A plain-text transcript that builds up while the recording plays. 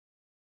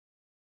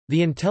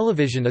The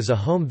Intellivision is a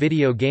home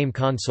video game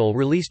console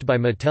released by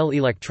Mattel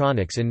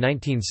Electronics in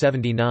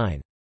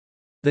 1979.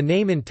 The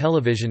name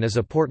Intellivision is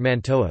a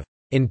portmanteau of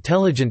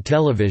intelligent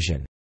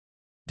television.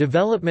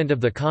 Development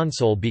of the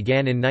console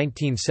began in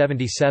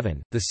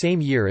 1977, the same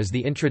year as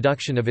the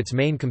introduction of its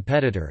main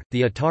competitor,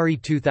 the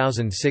Atari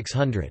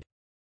 2600.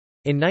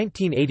 In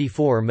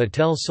 1984,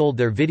 Mattel sold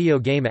their video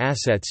game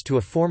assets to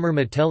a former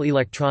Mattel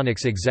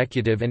Electronics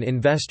executive and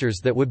investors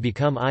that would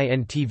become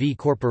INTV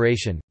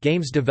Corporation.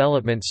 Games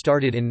development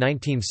started in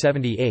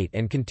 1978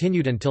 and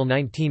continued until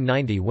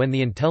 1990 when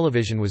the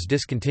Intellivision was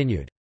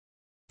discontinued.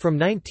 From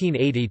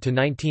 1980 to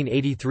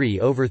 1983,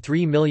 over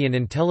 3 million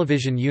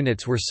Intellivision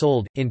units were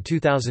sold. In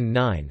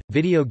 2009,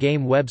 video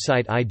game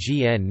website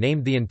IGN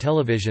named the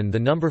Intellivision the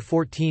number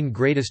 14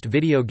 greatest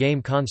video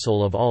game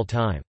console of all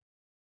time.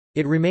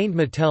 It remained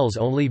Mattel's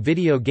only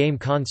video game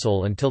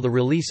console until the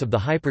release of the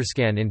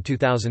Hyperscan in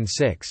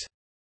 2006.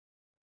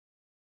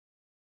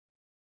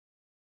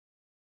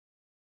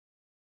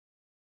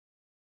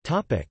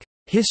 Topic: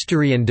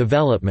 History and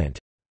development.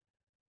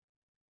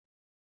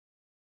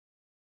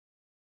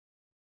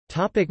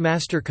 Topic: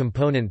 Master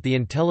component. The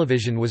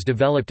Intellivision was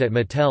developed at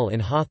Mattel in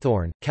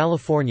Hawthorne,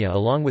 California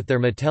along with their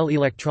Mattel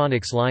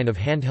Electronics line of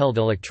handheld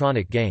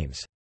electronic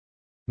games.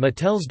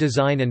 Mattel's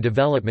design and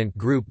development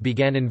group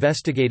began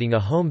investigating a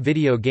home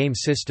video game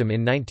system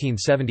in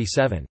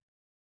 1977.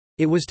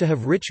 It was to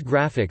have rich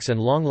graphics and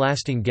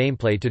long-lasting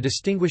gameplay to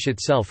distinguish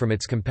itself from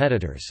its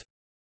competitors.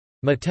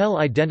 Mattel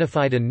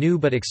identified a new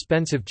but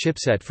expensive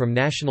chipset from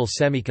National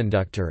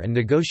Semiconductor and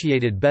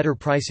negotiated better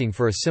pricing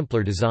for a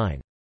simpler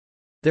design.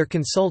 Their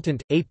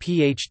consultant,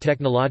 APH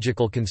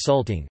Technological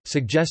Consulting,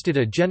 suggested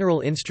a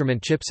General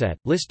Instrument chipset,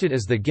 listed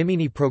as the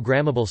Gimini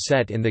programmable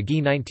set in the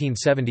GE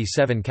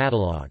 1977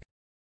 catalog.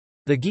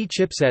 The GE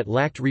chipset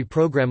lacked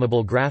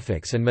reprogrammable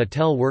graphics and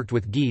Mattel worked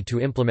with GE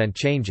to implement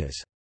changes.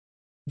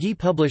 GE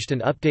published an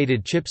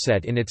updated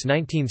chipset in its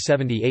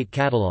 1978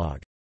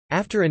 catalog.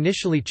 After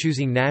initially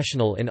choosing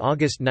National in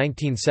August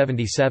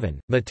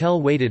 1977,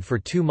 Mattel waited for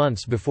 2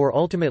 months before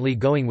ultimately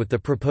going with the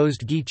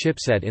proposed GE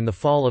chipset in the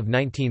fall of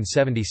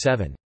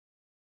 1977.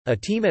 A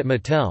team at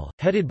Mattel,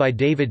 headed by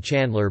David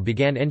Chandler,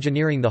 began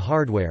engineering the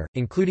hardware,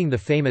 including the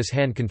famous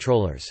hand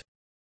controllers.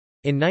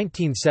 In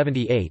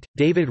 1978,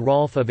 David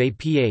Rolfe of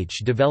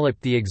APH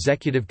developed the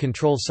Executive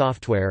Control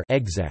Software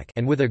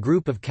and with a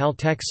group of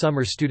Caltech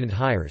summer student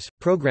hires,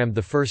 programmed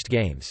the first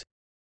games.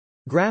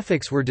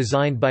 Graphics were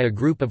designed by a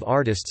group of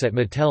artists at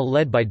Mattel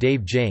led by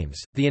Dave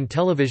James. The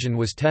Intellivision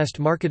was test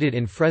marketed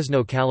in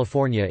Fresno,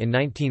 California in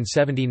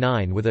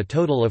 1979 with a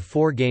total of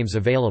 4 games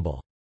available.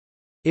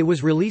 It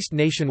was released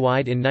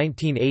nationwide in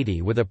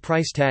 1980 with a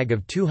price tag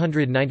of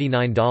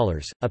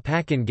 $299, a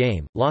pack-in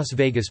game, Las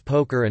Vegas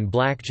Poker and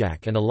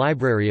Blackjack, and a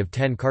library of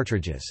 10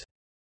 cartridges.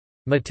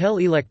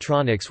 Mattel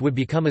Electronics would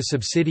become a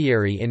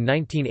subsidiary in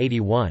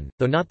 1981,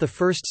 though not the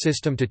first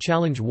system to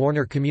challenge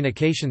Warner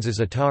Communications'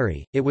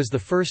 Atari, it was the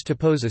first to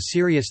pose a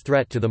serious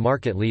threat to the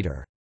market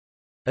leader.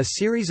 A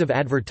series of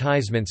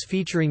advertisements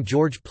featuring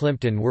George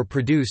Plimpton were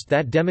produced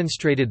that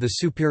demonstrated the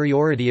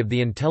superiority of the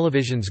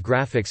Intellivision's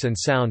graphics and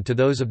sound to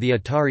those of the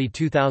Atari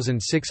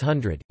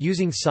 2600,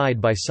 using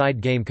side-by-side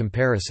game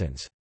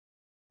comparisons.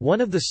 One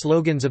of the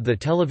slogans of the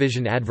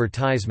television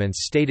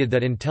advertisements stated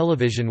that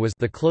Intellivision was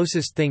the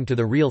closest thing to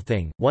the real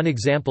thing. One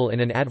example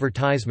in an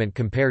advertisement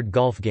compared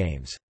golf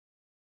games.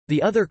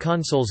 The other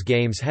consoles'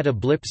 games had a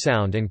blip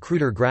sound and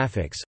cruder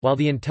graphics, while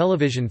the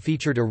Intellivision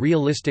featured a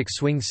realistic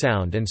swing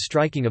sound and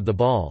striking of the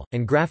ball,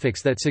 and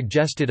graphics that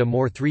suggested a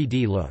more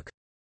 3D look.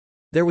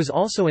 There was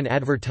also an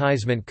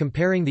advertisement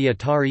comparing the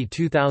Atari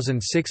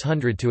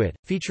 2600 to it,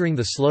 featuring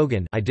the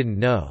slogan, "I didn't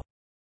know."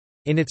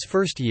 In its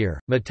first year,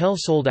 Mattel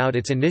sold out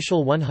its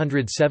initial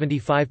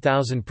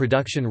 175,000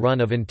 production run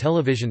of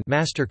Intellivision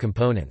master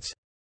components.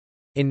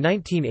 In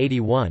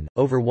 1981,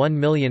 over 1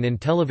 million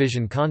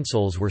Intellivision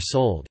consoles were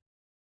sold.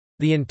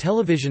 The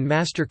Intellivision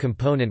master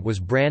component was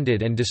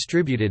branded and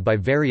distributed by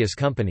various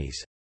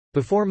companies.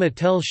 Before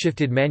Mattel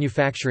shifted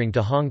manufacturing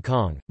to Hong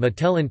Kong,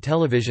 Mattel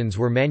Intellivisions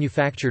were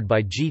manufactured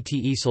by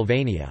GTE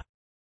Sylvania.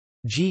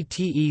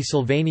 GTE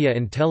Sylvania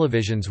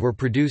Intellivisions were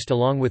produced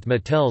along with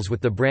Mattel's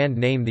with the brand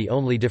name the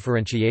only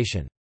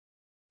differentiation.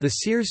 The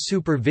Sears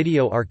Super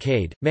Video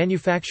Arcade,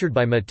 manufactured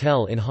by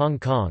Mattel in Hong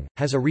Kong,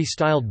 has a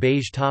restyled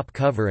beige top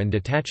cover and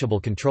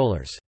detachable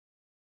controllers.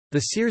 The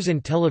Sears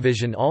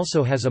Intellivision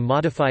also has a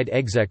modified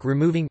exec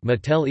removing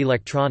Mattel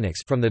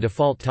Electronics from the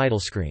default title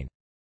screen.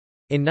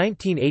 In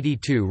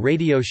 1982,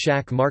 Radio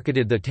Shack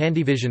marketed the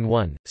Tandyvision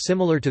I,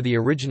 similar to the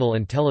original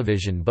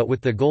Intellivision but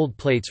with the gold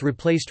plates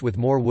replaced with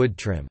more wood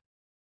trim.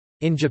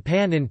 In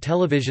Japan,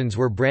 Intellivisions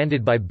were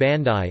branded by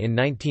Bandai in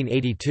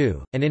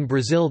 1982, and in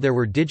Brazil there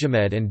were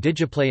Digimed and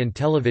Digiplay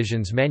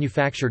Intellivisions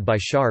manufactured by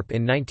Sharp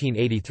in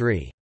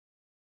 1983.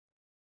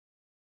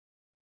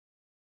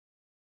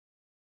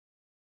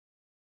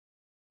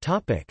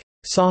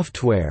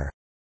 Software.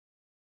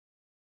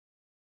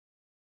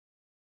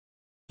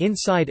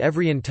 Inside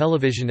every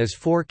Intellivision is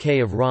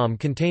 4K of ROM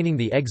containing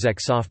the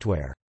exec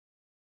software.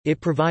 It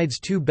provides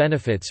two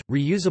benefits: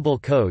 reusable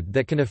code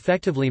that can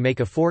effectively make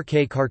a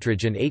 4K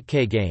cartridge an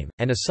 8K game,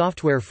 and a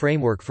software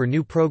framework for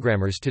new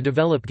programmers to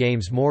develop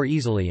games more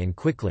easily and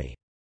quickly.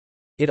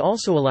 It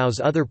also allows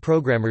other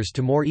programmers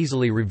to more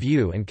easily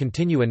review and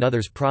continue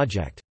another's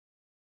project.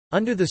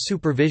 Under the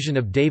supervision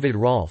of David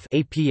Rolfe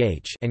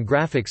 (APH) and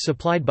graphics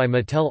supplied by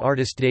Mattel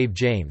artist Dave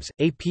James,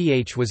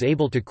 APH was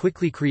able to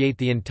quickly create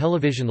the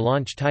Intellivision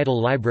launch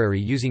title library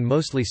using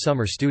mostly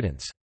summer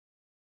students.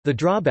 The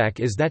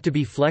drawback is that to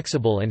be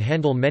flexible and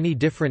handle many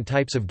different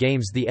types of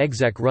games, the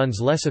exec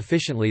runs less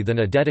efficiently than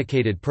a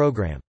dedicated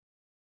program.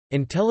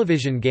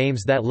 Intellivision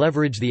games that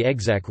leverage the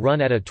exec run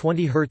at a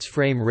 20 Hz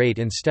frame rate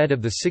instead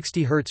of the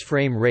 60 Hz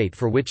frame rate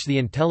for which the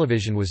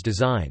Intellivision was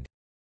designed.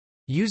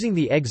 Using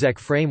the exec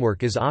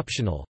framework is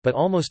optional, but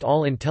almost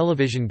all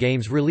Intellivision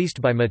games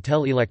released by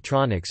Mattel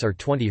Electronics are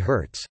 20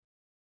 Hz.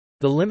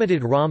 The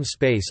limited ROM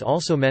space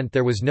also meant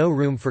there was no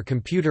room for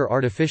computer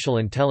artificial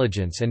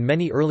intelligence, and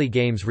many early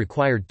games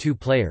required 2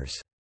 players.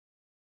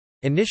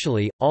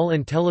 Initially, all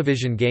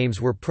Intellivision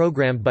games were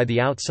programmed by the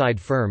outside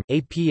firm,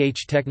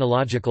 APH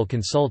Technological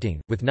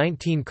Consulting, with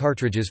 19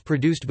 cartridges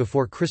produced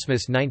before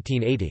Christmas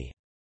 1980.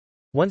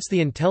 Once the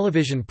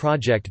Intellivision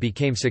project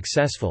became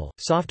successful,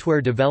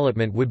 software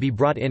development would be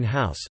brought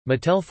in-house.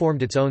 Mattel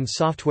formed its own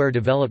software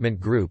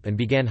development group and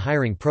began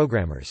hiring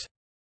programmers.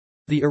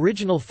 The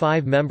original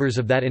 5 members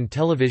of that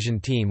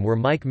Intellivision team were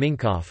Mike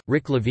Minkoff,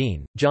 Rick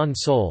Levine, John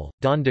Soule,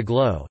 Don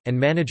DeGlow, and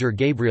manager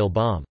Gabriel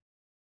Baum.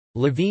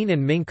 Levine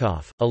and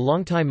Minkoff, a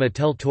longtime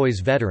Mattel Toys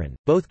veteran,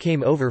 both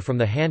came over from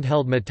the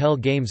handheld Mattel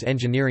Games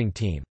engineering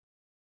team.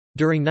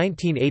 During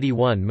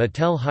 1981,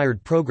 Mattel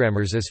hired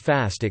programmers as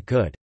fast it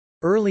could.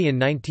 Early in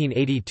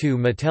 1982,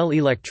 Mattel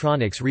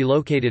Electronics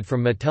relocated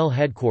from Mattel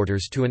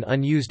headquarters to an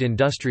unused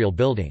industrial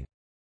building.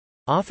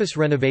 Office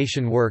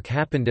renovation work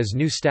happened as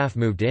new staff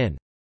moved in.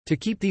 To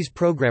keep these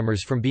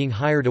programmers from being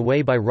hired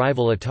away by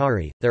rival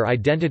Atari, their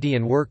identity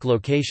and work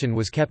location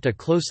was kept a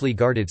closely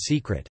guarded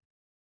secret.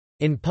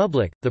 In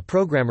public, the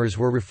programmers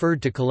were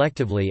referred to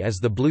collectively as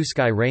the Blue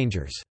Sky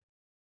Rangers.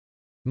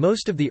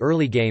 Most of the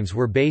early games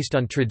were based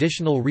on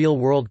traditional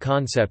real-world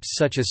concepts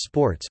such as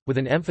sports, with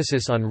an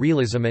emphasis on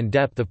realism and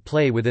depth of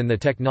play within the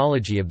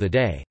technology of the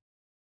day.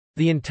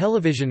 The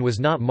Intellivision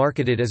was not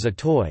marketed as a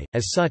toy.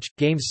 As such,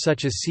 games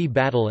such as Sea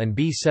Battle and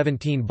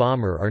B-17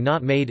 Bomber are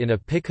not made in a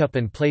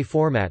pick-up-and-play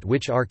format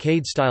which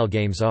arcade-style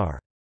games are.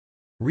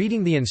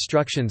 Reading the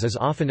instructions is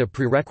often a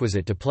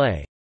prerequisite to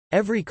play.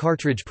 Every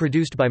cartridge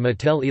produced by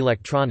Mattel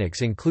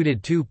Electronics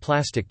included 2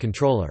 plastic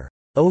controller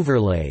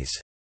overlays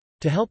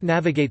to help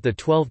navigate the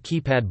 12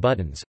 keypad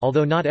buttons,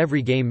 although not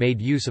every game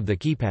made use of the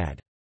keypad.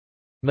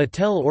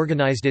 Mattel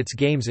organized its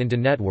games into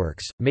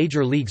networks: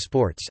 Major League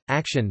Sports,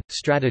 Action,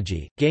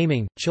 Strategy,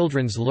 Gaming,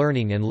 Children's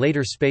Learning, and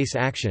later Space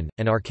Action,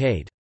 and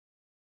Arcade.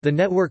 The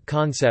network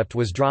concept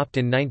was dropped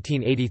in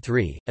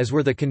 1983, as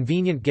were the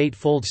convenient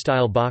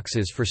gatefold-style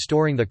boxes for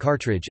storing the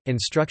cartridge,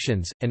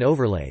 instructions, and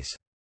overlays.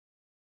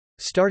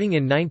 Starting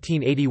in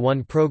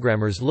 1981,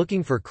 programmers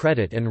looking for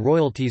credit and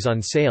royalties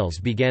on sales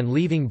began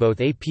leaving both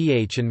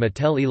APH and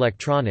Mattel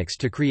Electronics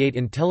to create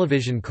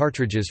Intellivision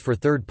cartridges for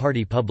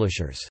third-party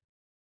publishers.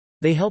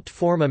 They helped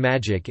form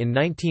Imagic in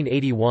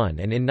 1981,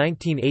 and in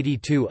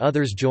 1982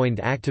 others joined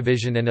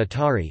Activision and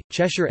Atari.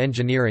 Cheshire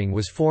Engineering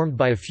was formed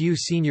by a few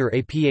senior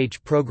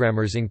APH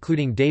programmers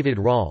including David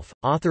Rolfe,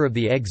 author of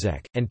the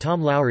Exec, and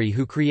Tom Lowry,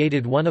 who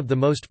created one of the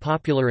most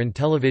popular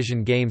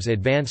Intellivision games,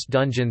 Advanced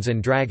Dungeons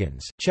 &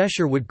 Dragons.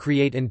 Cheshire would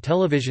create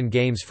Intellivision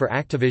games for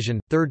Activision.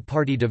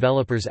 Third-party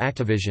developers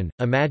Activision,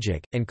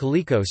 Imagic, and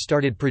Coleco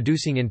started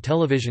producing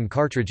Intellivision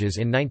cartridges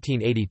in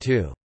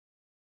 1982.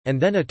 And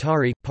then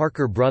Atari,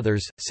 Parker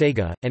Brothers,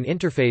 Sega, and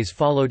Interphase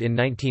followed in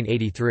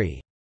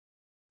 1983.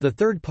 The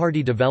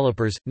third-party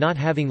developers, not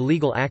having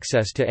legal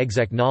access to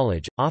exec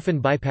knowledge,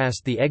 often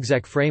bypassed the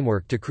exec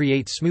framework to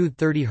create smooth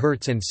 30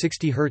 Hz and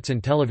 60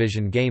 Hz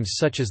Intellivision games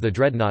such as the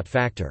Dreadnought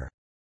Factor.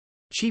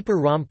 Cheaper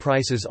ROM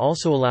prices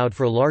also allowed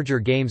for larger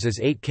games as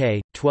 8K,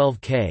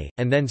 12K,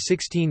 and then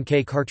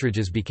 16K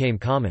cartridges became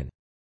common.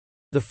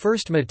 The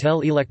first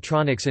Mattel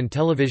Electronics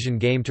Intellivision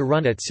game to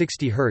run at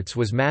 60 Hz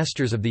was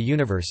Masters of the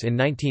Universe in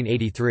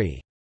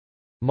 1983.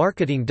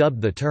 Marketing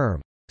dubbed the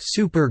term,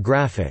 "super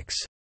graphics,"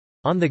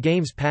 on the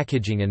game's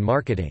packaging and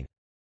marketing.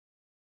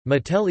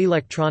 Mattel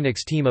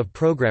Electronics' team of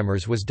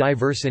programmers was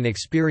diverse in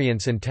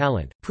experience and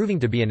talent, proving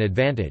to be an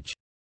advantage.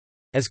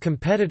 As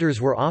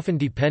competitors were often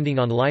depending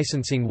on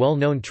licensing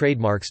well-known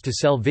trademarks to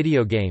sell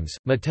video games,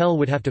 Mattel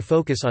would have to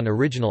focus on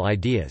original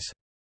ideas.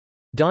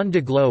 Don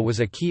DeGlow was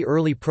a key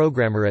early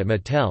programmer at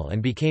Mattel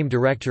and became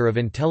director of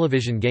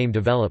Intellivision game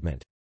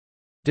development.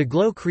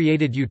 DeGlow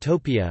created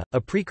Utopia,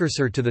 a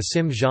precursor to the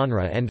sim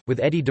genre, and,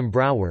 with Eddie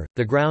Dombrower,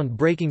 the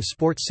groundbreaking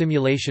sports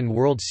simulation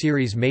World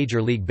Series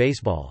Major League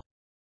Baseball.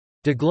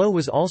 DeGlow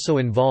was also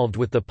involved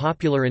with the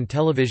popular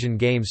Intellivision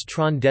games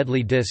Tron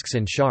Deadly Discs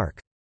and Shark.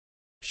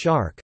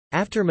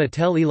 After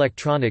Mattel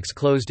Electronics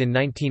closed in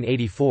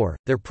 1984,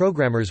 their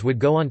programmers would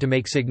go on to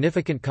make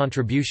significant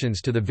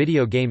contributions to the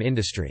video game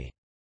industry.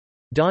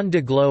 Don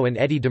DeGlow and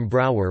Eddie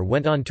Dombrower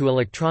went on to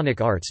Electronic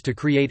Arts to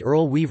create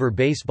Earl Weaver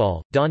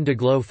Baseball. Don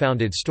DeGlow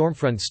founded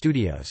Stormfront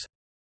Studios.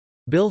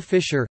 Bill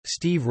Fisher,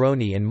 Steve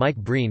Roney and Mike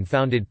Breen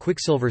founded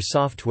Quicksilver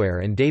Software,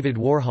 and David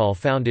Warhol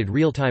founded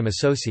Realtime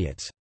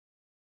Associates.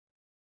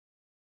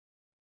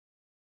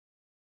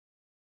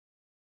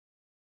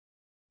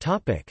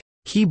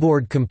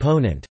 Keyboard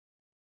component.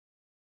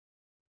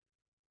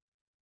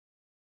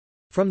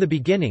 From the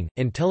beginning,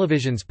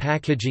 Intellivision's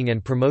packaging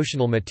and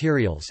promotional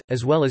materials,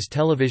 as well as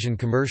television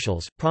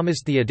commercials,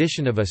 promised the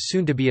addition of a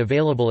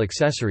soon-to-be-available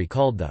accessory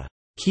called the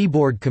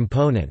keyboard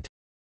component.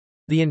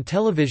 The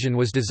Intellivision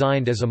was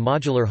designed as a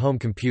modular home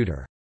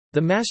computer.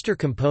 The master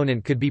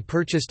component could be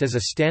purchased as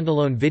a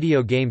standalone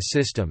video game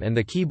system, and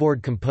the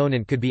keyboard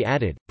component could be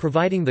added,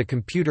 providing the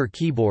computer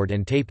keyboard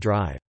and tape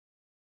drive.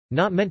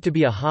 Not meant to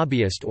be a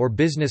hobbyist or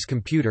business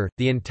computer,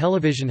 the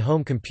Intellivision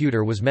home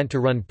computer was meant to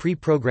run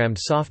pre-programmed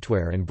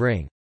software and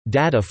bring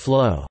data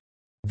flow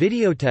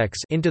videotex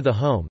into the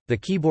home. The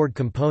keyboard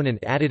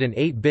component added an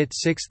 8-bit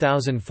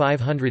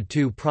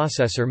 6502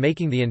 processor,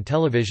 making the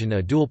Intellivision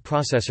a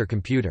dual-processor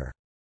computer.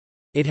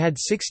 It had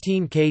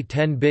 16K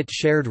 10-bit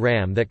shared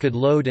RAM that could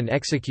load and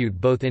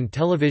execute both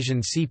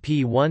Intellivision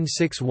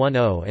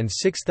CP1610 and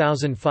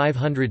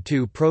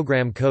 6502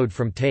 program code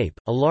from tape,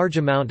 a large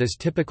amount as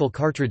typical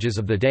cartridges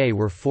of the day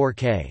were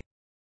 4K.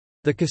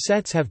 The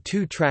cassettes have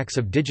 2 tracks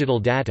of digital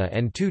data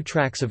and 2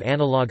 tracks of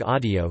analog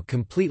audio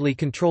completely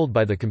controlled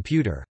by the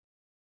computer.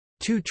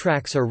 2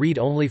 tracks are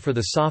read-only for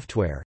the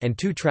software, and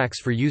 2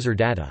 tracks for user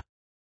data.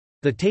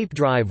 The tape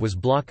drive was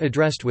block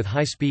addressed with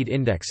high-speed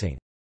indexing.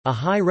 A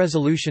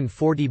high-resolution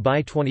 40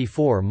 by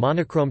 24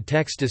 monochrome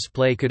text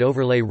display could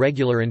overlay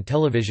regular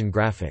Intellivision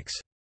graphics.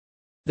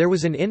 There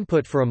was an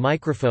input for a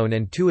microphone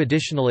and 2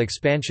 additional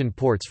expansion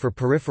ports for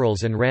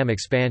peripherals and RAM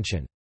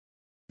expansion.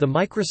 The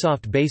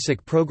Microsoft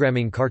Basic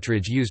programming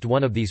cartridge used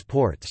one of these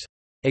ports.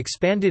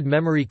 Expanded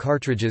memory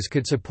cartridges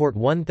could support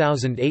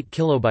 1008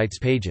 kilobytes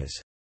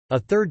pages. A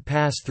third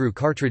pass-through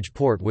cartridge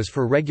port was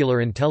for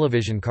regular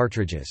Intellivision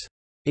cartridges.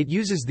 It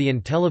uses the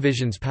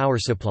Intellivision's power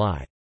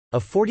supply. A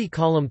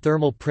 40-column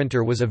thermal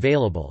printer was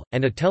available,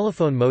 and a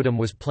telephone modem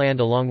was planned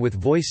along with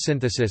voice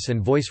synthesis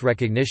and voice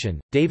recognition.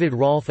 David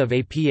Rolfe of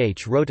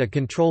APH wrote a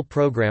control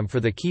program for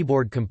the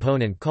keyboard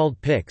component called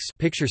PIX,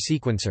 Picture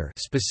Sequencer,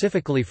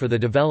 specifically for the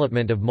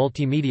development of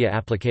multimedia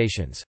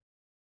applications.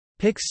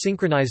 PIX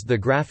synchronized the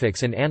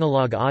graphics and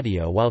analog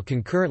audio while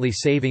concurrently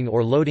saving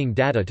or loading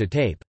data to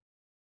tape.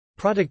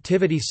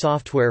 Productivity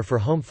software for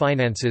home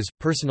finances,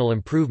 personal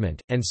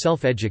improvement, and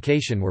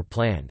self-education were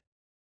planned.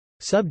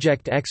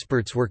 Subject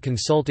experts were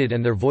consulted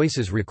and their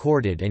voices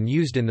recorded and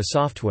used in the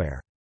software.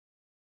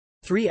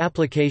 3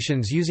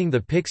 applications using the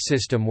PIX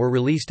system were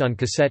released on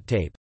cassette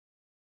tape.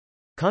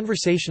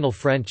 Conversational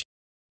French,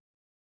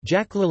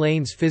 Jack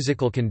LaLanne's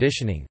Physical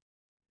Conditioning,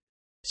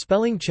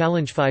 Spelling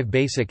Challenge. 5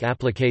 basic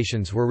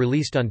applications were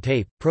released on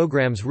tape.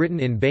 Programs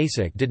written in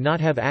BASIC did not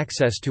have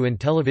access to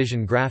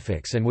Intellivision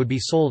graphics and would be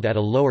sold at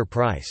a lower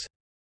price.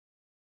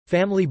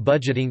 Family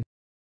Budgeting,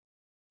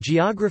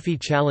 Geography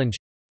Challenge,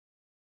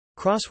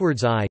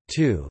 Crosswords I,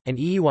 II, and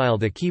E. While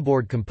the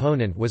keyboard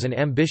component was an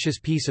ambitious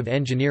piece of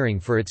engineering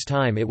for its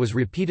time, it was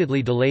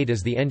repeatedly delayed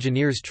as the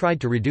engineers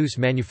tried to reduce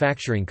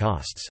manufacturing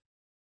costs.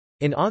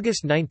 In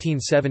August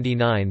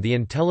 1979, the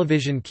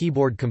Intellivision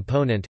keyboard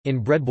component,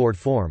 in breadboard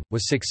form,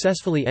 was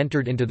successfully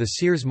entered into the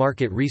Sears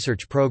Market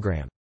Research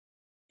Program.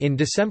 In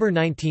December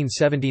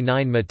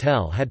 1979,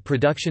 Mattel had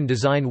production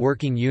design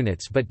working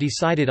units but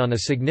decided on a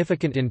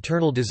significant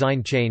internal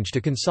design change to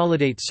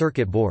consolidate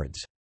circuit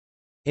boards.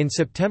 In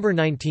September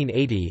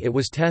 1980 it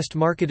was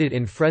test-marketed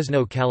in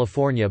Fresno,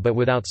 California but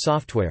without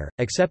software,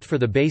 except for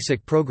the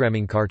basic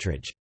programming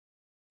cartridge.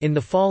 In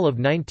the fall of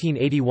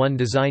 1981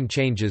 design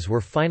changes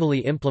were finally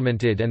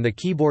implemented and the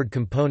keyboard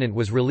component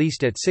was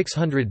released at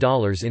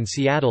 $600 in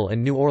Seattle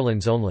and New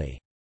Orleans only.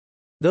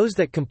 Those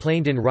that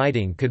complained in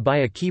writing could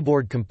buy a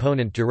keyboard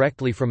component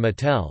directly from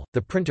Mattel.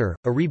 The printer,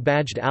 a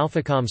rebadged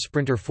Alphacom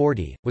Sprinter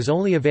 40, was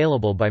only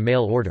available by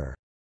mail order.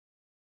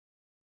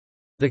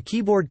 The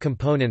keyboard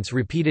component's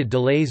repeated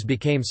delays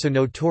became so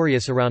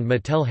notorious around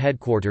Mattel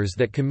headquarters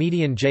that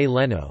comedian Jay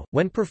Leno,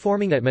 when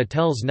performing at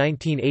Mattel's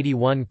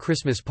 1981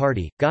 Christmas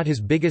party, got his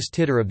biggest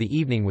titter of the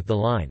evening with the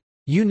line,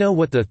 "You know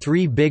what the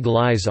 3 big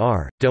lies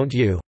are, don't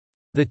you?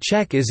 The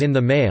check is in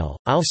the mail,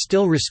 I'll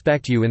still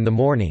respect you in the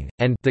morning,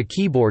 and the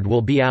keyboard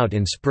will be out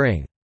in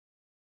spring."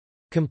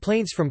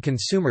 Complaints from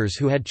consumers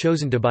who had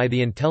chosen to buy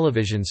the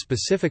Intellivision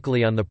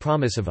specifically on the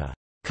promise of a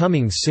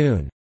 "coming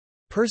soon"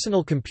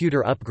 personal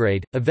computer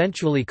upgrade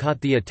eventually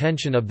caught the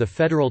attention of the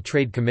Federal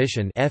Trade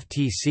Commission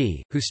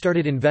 (FTC), who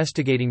started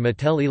investigating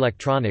Mattel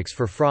Electronics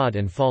for fraud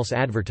and false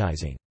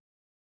advertising.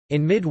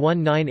 In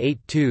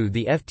mid-1982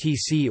 the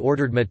FTC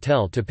ordered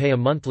Mattel to pay a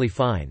monthly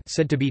fine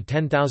said to be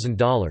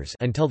 $10,000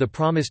 until the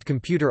promised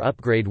computer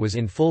upgrade was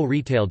in full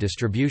retail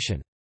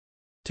distribution.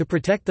 To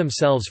protect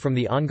themselves from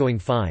the ongoing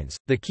fines,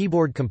 the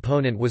keyboard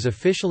component was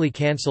officially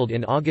cancelled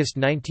in August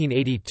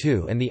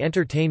 1982 and the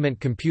Entertainment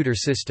Computer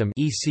System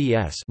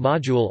 (ECS)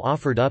 module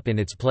offered up in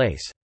its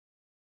place.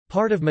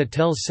 Part of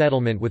Mattel's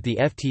settlement with the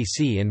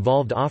FTC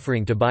involved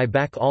offering to buy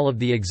back all of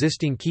the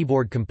existing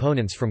keyboard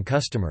components from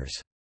customers.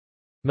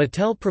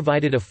 Mattel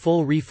provided a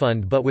full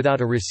refund but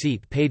without a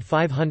receipt, paid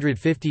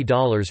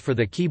 $550 for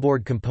the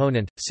keyboard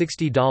component,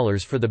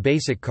 $60 for the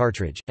basic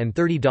cartridge, and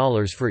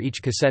 $30 for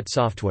each cassette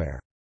software.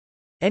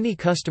 Any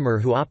customer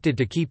who opted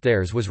to keep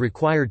theirs was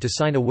required to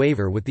sign a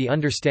waiver with the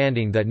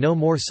understanding that no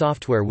more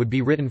software would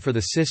be written for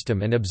the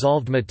system and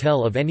absolved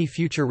Mattel of any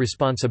future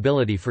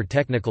responsibility for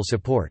technical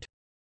support.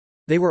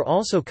 They were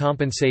also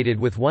compensated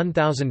with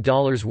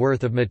 $1,000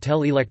 worth of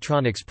Mattel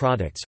Electronics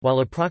products. While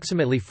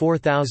approximately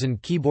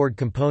 4,000 keyboard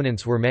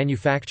components were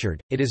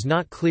manufactured, it is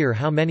not clear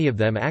how many of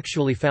them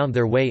actually found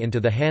their way into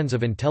the hands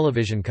of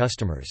Intellivision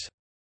customers.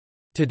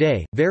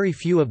 Today, very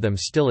few of them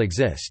still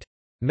exist.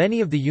 Many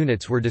of the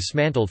units were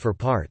dismantled for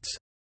parts.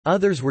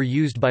 Others were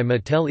used by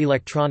Mattel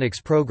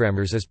Electronics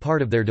programmers as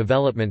part of their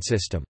development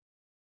system.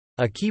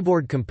 A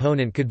keyboard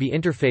component could be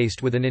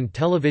interfaced with an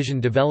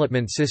Intellivision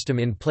development system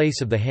in place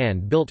of the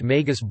hand-built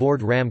Magus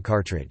board RAM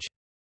cartridge.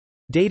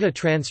 Data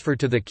transfer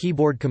to the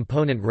keyboard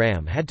component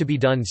RAM had to be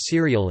done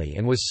serially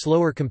and was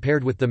slower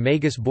compared with the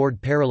Magus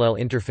board parallel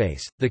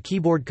interface. The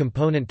keyboard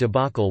component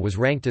debacle was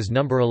ranked as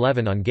number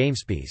 11 on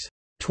GameSpy's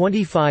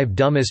 25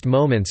 Dumbest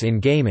Moments in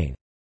Gaming.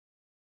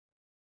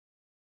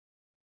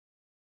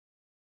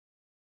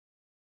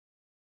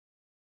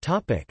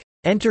 Topic: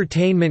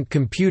 Entertainment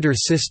Computer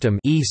System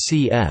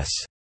 (ECS).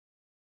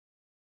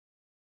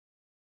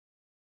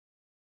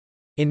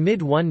 In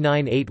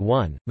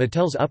mid-1981,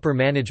 Mattel's upper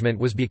management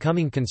was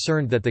becoming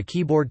concerned that the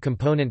keyboard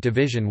component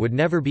division would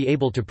never be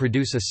able to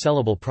produce a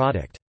sellable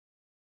product.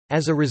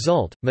 As a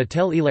result,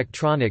 Mattel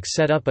Electronics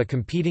set up a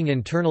competing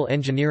internal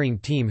engineering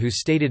team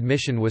whose stated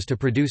mission was to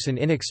produce an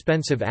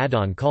inexpensive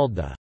add-on called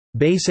the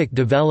Basic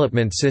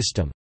Development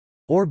System,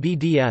 or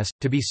BDS,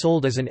 to be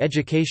sold as an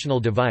educational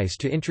device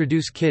to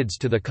introduce kids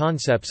to the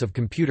concepts of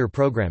computer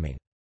programming.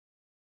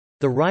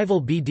 The rival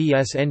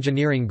BDS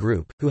engineering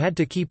group, who had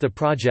to keep the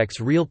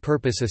project's real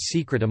purpose a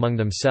secret among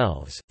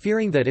themselves,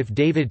 fearing that if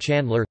David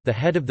Chandler, the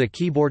head of the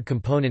keyboard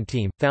component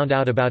team, found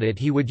out about it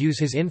he would use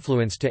his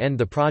influence to end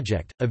the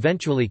project,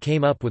 eventually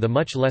came up with a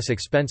much less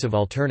expensive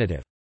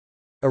alternative.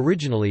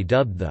 Originally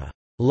dubbed the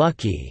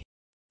Lucky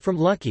from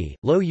Lucky,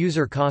 low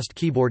user cost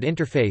keyboard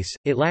interface,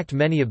 it lacked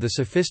many of the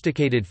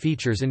sophisticated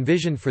features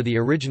envisioned for the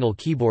original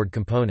keyboard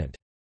component.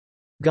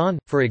 Gone,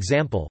 for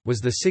example, was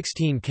the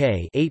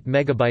 16K 8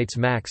 MB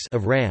max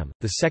of RAM,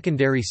 the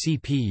secondary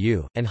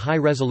CPU, and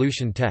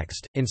high-resolution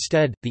text.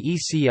 Instead, the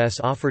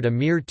ECS offered a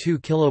mere 2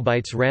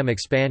 KB RAM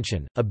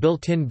expansion, a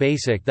built-in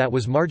BASIC that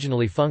was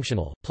marginally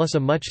functional, plus a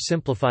much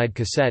simplified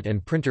cassette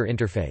and printer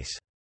interface.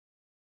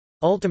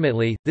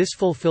 Ultimately, this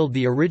fulfilled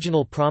the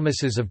original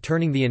promises of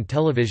turning the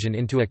Intellivision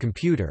into a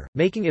computer,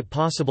 making it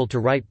possible to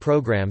write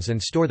programs and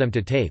store them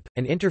to tape,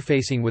 and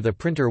interfacing with a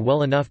printer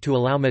well enough to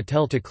allow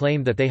Mattel to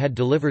claim that they had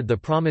delivered the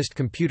promised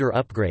computer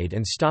upgrade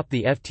and stop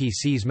the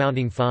FTC's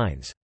mounting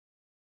fines.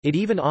 It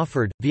even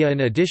offered, via an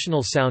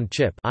additional sound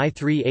chip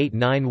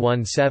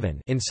i3-8917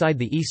 inside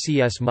the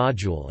ECS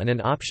module and an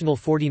optional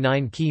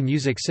 49-key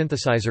music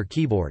synthesizer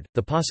keyboard,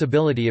 the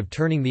possibility of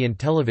turning the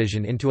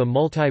Intellivision into a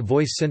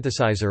multi-voice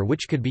synthesizer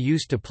which could be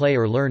used to play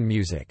or learn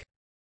music.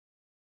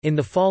 In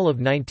the fall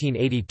of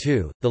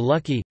 1982, the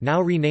Lucky,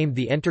 now renamed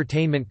the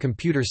Entertainment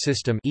Computer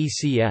System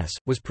 (ECS),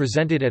 was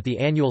presented at the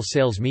annual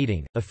sales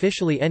meeting,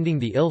 officially ending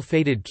the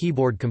ill-fated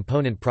keyboard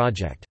component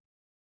project.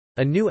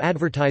 A new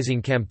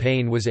advertising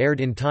campaign was aired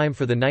in time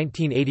for the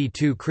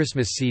 1982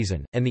 Christmas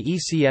season, and the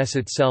ECS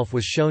itself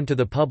was shown to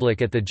the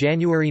public at the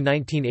January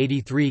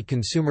 1983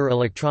 Consumer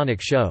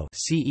Electronics Show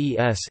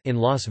 (CES) in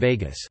Las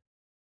Vegas.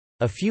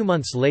 A few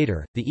months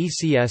later, the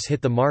ECS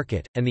hit the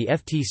market, and the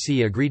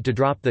FTC agreed to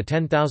drop the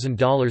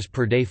 $10,000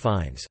 per day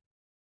fines.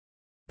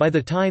 By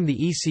the time the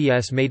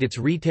ECS made its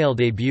retail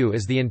debut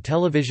as the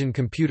Intellivision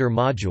computer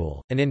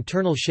module, an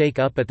internal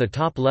shake-up at the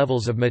top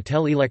levels of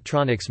Mattel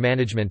Electronics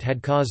management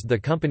had caused the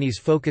company's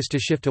focus to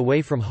shift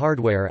away from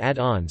hardware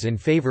add-ons in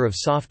favor of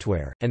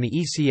software, and the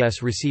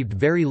ECS received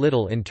very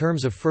little in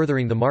terms of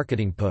furthering the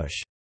marketing push.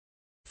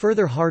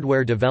 Further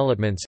hardware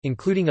developments,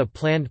 including a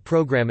planned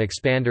program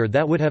expander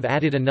that would have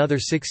added another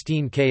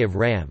 16K of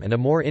RAM and a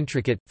more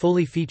intricate,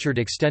 fully featured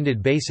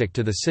extended BASIC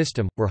to the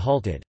system, were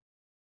halted.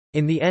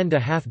 In the end, a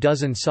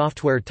half-dozen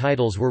software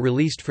titles were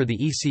released for the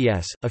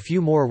ECS, a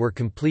few more were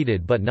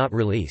completed but not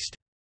released.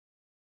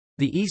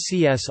 The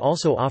ECS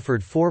also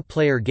offered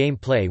 4-player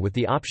gameplay with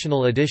the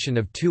optional addition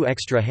of 2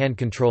 extra hand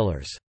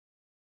controllers.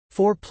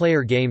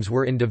 4-player games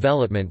were in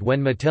development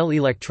when Mattel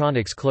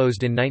Electronics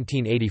closed in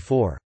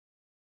 1984.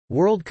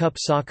 World Cup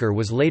Soccer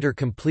was later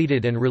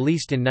completed and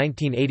released in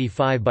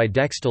 1985 by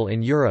Dextel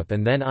in Europe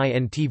and then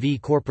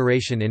INTV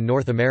Corporation in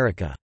North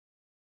America.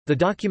 The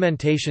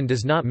documentation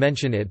does not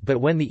mention it, but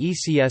when the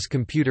ECS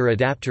computer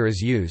adapter is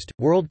used,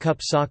 World Cup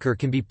Soccer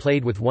can be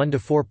played with 1 to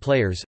 4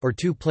 players, or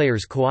 2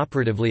 players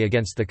cooperatively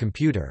against the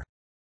computer.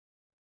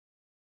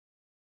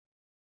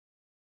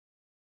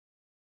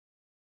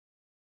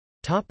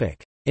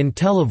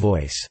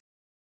 Intellivoice.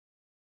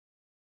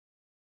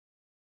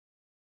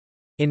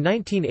 In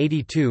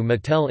 1982,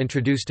 Mattel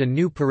introduced a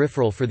new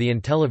peripheral for the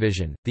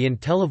Intellivision, the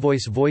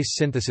Intellivoice voice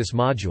synthesis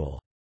module.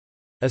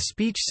 A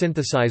speech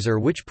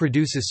synthesizer which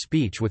produces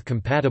speech with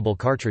compatible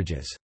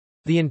cartridges.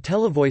 The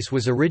Intellivoice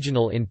was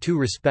original in two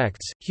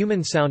respects: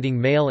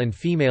 human-sounding male and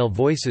female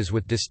voices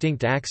with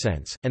distinct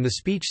accents, and the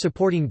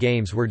speech-supporting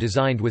games were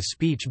designed with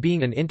speech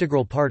being an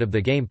integral part of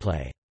the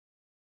gameplay.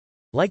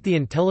 Like the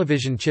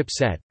Intellivision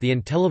chipset, the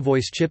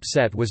Intellivoice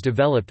chipset was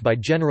developed by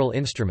General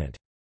Instrument.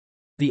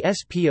 The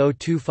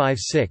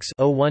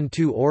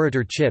SP0256-012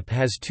 Orator chip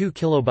has 2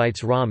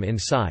 kilobytes ROM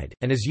inside,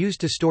 and is used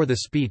to store the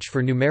speech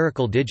for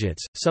numerical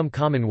digits, some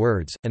common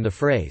words, and the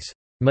phrase,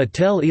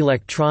 "Mattel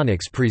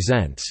Electronics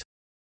presents."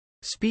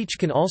 Speech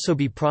can also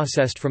be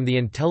processed from the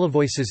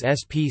Intellivoice's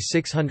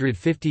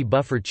SP650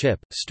 buffer chip,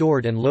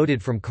 stored and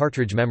loaded from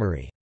cartridge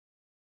memory.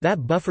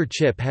 That buffer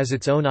chip has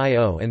its own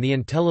I/O, and the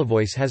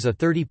Intellivoice has a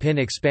 30-pin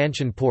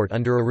expansion port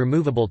under a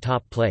removable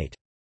top plate.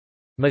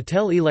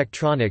 Mattel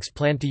Electronics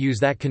planned to use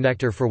that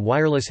connector for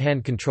wireless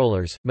hand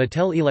controllers.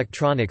 Mattel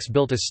Electronics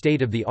built a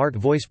state-of-the-art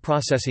voice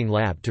processing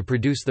lab to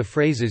produce the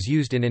phrases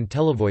used in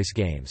Intellivoice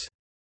games.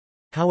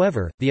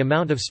 However, the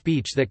amount of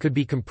speech that could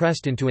be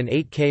compressed into an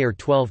 8K or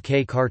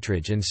 12K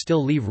cartridge and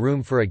still leave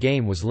room for a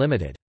game was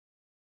limited.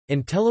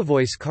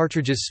 Intellivoice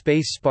cartridges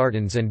Space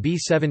Spartans and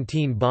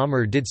B-17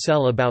 Bomber did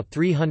sell about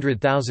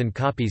 300,000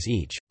 copies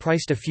each,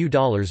 priced a few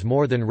dollars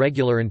more than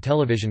regular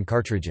Intellivision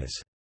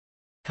cartridges.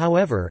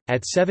 However,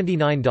 at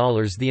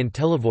 $79 the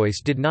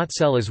Intellivoice did not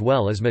sell as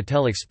well as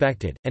Mattel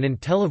expected, and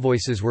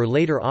Intellivoices were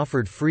later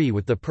offered free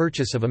with the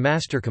purchase of a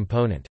master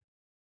component.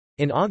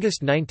 In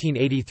August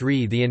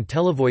 1983 the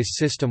Intellivoice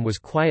system was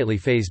quietly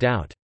phased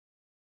out.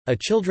 A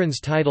children's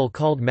title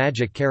called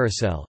Magic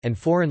Carousel, and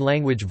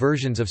foreign-language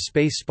versions of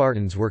Space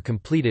Spartans were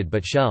completed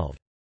but shelved.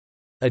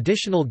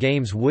 Additional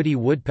games Woody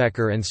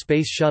Woodpecker and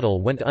Space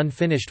Shuttle went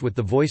unfinished with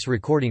the voice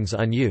recordings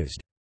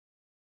unused.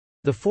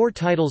 The 4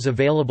 titles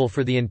available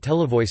for the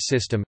Intellivoice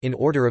system, in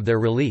order of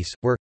their release,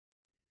 were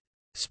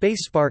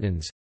Space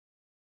Spartans,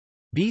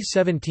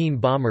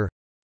 B-17 Bomber,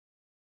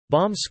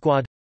 Bomb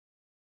Squad,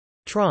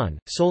 Tron,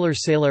 Solar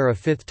Sailor. A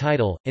 5th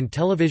title,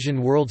 Intellivision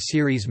World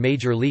Series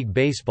Major League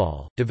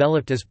Baseball,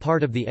 developed as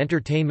part of the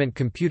Entertainment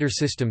Computer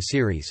System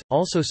series,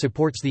 also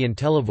supports the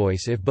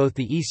Intellivoice if both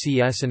the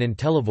ECS and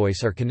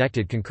Intellivoice are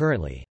connected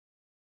concurrently.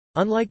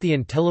 Unlike the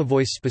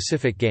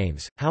Intellivoice-specific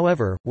games,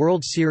 however,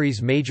 World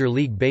Series Major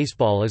League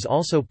Baseball is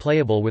also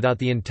playable without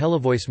the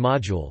Intellivoice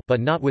module,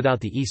 but not without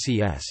the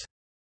ECS.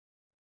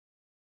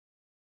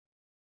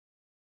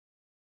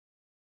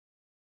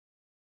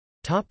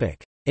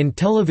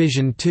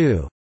 Intellivision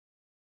II.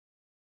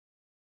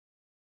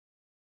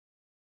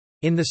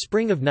 In the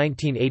spring of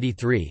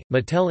 1983,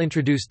 Mattel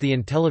introduced the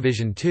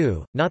Intellivision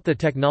II, not the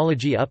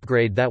technology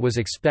upgrade that was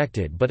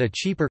expected but a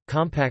cheaper,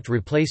 compact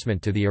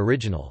replacement to the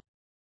original.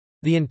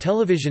 The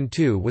Intellivision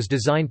II was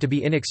designed to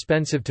be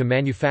inexpensive to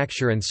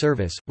manufacture and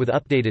service, with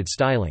updated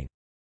styling.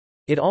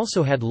 It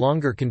also had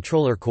longer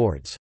controller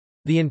cords.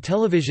 The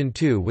Intellivision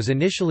II was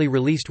initially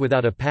released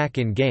without a pack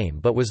in-game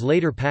but was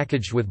later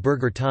packaged with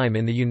Burger Time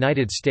in the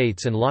United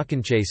States and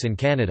Lockenchase in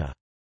Canada.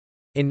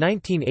 In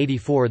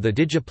 1984 the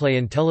Digiplay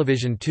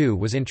Intellivision II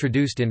was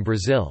introduced in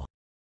Brazil.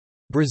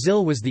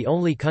 Brazil was the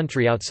only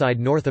country outside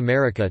North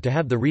America to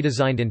have the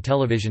redesigned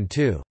Intellivision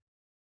II.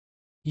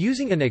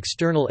 Using an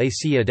external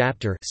AC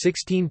adapter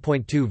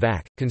 16.2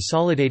 VAC,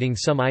 consolidating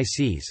some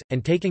ICs,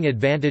 and taking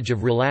advantage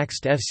of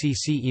relaxed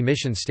FCC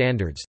emission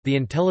standards, the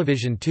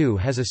Intellivision II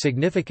has a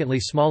significantly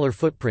smaller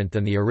footprint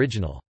than the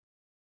original.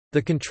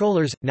 The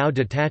controllers, now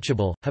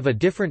detachable, have a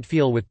different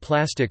feel with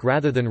plastic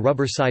rather than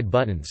rubber side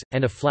buttons,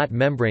 and a flat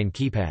membrane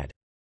keypad.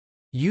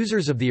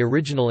 Users of the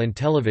original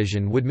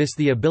Intellivision would miss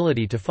the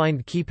ability to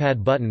find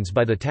keypad buttons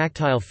by the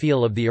tactile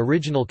feel of the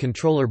original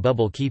controller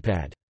bubble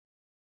keypad.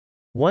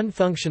 One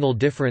functional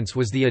difference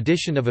was the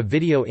addition of a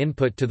video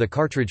input to the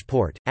cartridge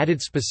port,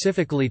 added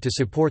specifically to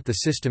support the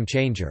system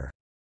changer.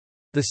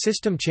 The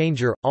system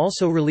changer,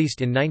 also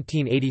released in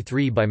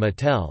 1983 by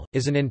Mattel,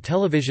 is an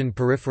Intellivision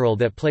peripheral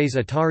that plays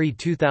Atari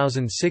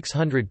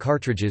 2600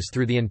 cartridges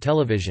through the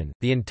Intellivision.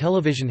 The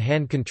Intellivision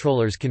hand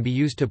controllers can be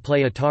used to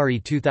play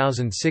Atari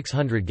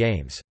 2600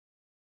 games.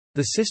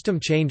 The system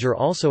changer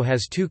also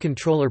has 2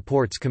 controller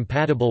ports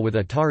compatible with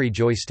Atari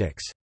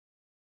joysticks.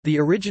 The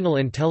original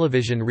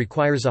Intellivision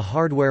requires a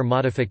hardware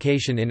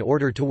modification in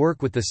order to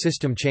work with the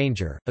system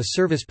changer, a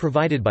service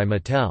provided by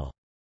Mattel.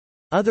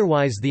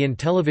 Otherwise the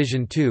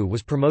Intellivision II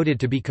was promoted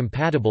to be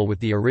compatible with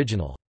the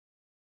original.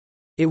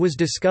 It was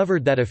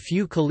discovered that a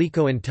few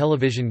Coleco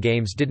Intellivision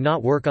games did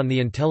not work on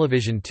the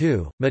Intellivision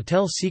II.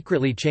 Mattel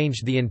secretly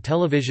changed the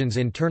Intellivision's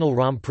internal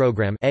ROM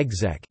program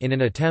 (exec) in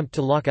an attempt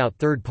to lock out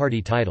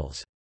third-party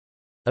titles.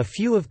 A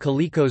few of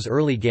Coleco's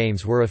early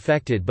games were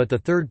affected but the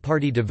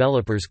third-party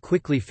developers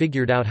quickly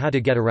figured out how to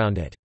get around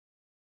it.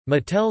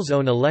 Mattel's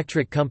own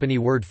electric company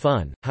Word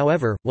Fun,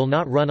 however, will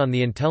not run on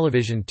the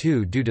Intellivision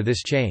II due to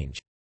this change.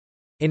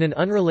 In an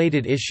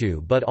unrelated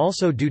issue but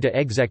also due to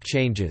exec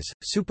changes,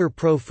 Super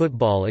Pro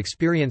Football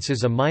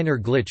experiences a minor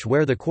glitch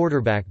where the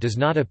quarterback does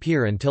not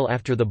appear until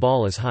after the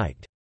ball is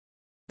hiked.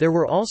 There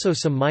were also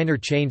some minor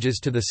changes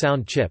to the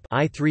sound chip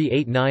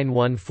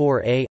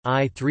i38914A,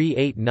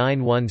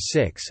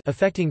 i38916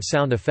 affecting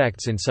sound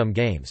effects in some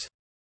games.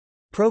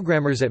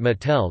 Programmers at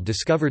Mattel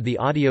discovered the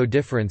audio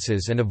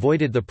differences and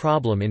avoided the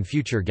problem in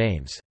future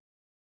games.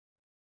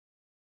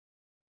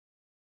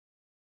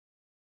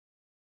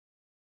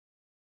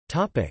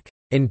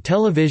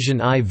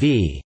 Intellivision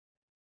IV.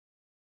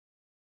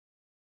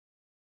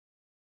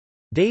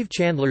 Dave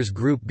Chandler's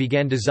group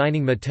began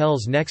designing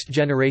Mattel's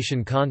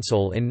next-generation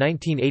console in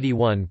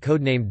 1981,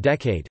 codenamed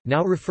Decade,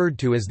 now referred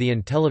to as the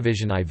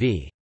Intellivision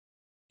IV.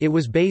 It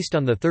was based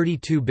on the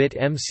 32-bit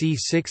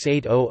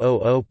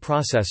MC68000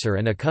 processor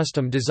and a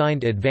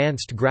custom-designed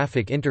advanced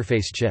graphic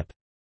interface chip.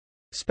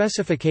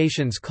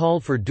 Specifications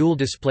called for dual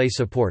display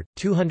support,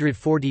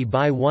 240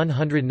 by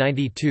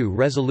 192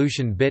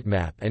 resolution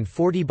bitmap and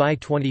 40 by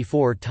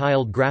 24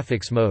 tiled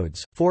graphics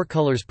modes, 4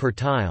 colors per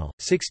tile,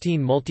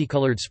 16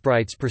 multicolored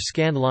sprites per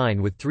scan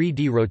line with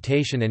 3D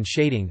rotation and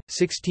shading,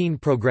 16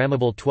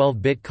 programmable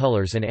 12-bit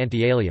colors and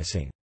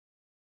anti-aliasing.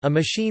 A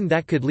machine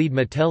that could lead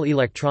Mattel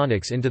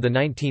Electronics into the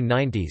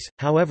 1990s.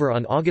 However,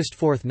 on August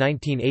 4,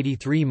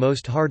 1983,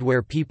 most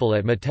hardware people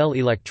at Mattel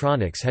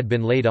Electronics had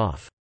been laid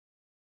off.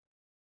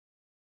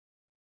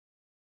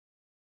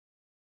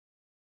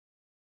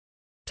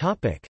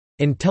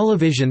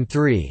 Intellivision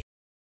III.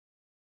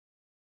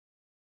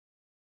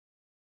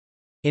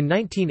 In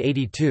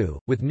 1982,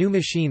 with new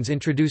machines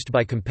introduced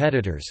by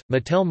competitors,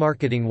 Mattel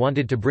Marketing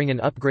wanted to bring an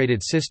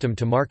upgraded system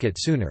to market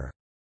sooner.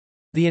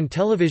 The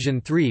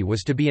Intellivision III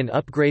was to be an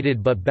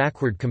upgraded but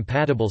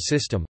backward-compatible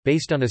system,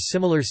 based on a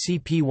similar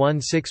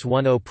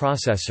CP1610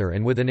 processor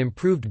and with an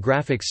improved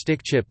graphics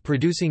stick chip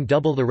producing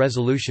double the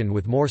resolution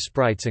with more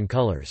sprites and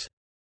colors.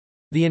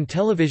 The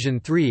Intellivision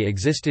III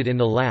existed in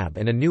the lab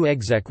and a new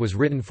exec was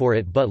written for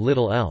it but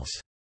little else.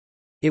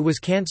 It was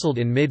cancelled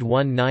in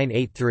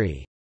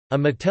mid-1983. A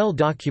Mattel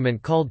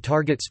document called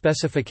Target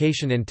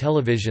Specification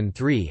Intellivision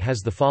III has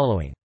the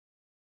following.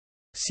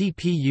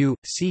 CPU,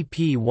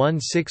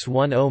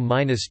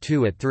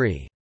 CP1610-2 at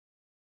 3.56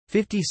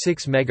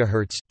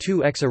 MHz,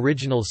 2x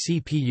original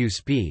CPU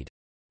speed.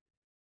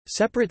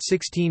 Separate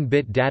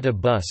 16-bit data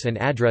bus and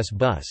address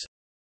bus.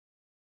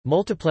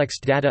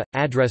 Multiplexed data –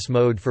 address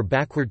mode for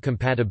backward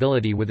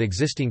compatibility with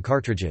existing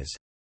cartridges.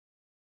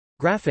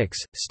 Graphics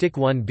 – Stick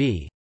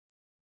 1B.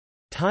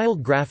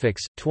 Tiled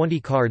graphics – 20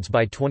 cards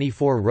by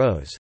 24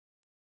 rows.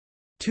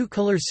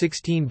 2-color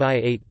 16 by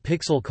 8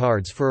 pixel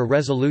cards for a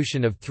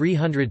resolution of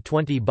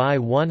 320 by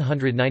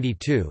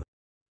 192.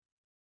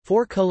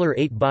 4-color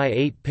 8 by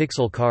 8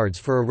 pixel cards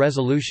for a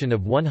resolution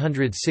of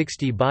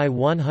 160 by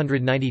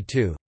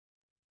 192.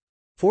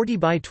 40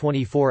 by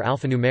 24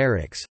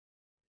 alphanumerics.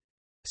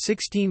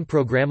 16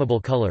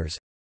 programmable colors.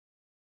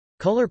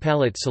 Color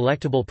palette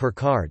selectable per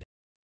card.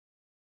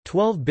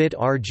 12-bit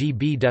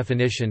RGB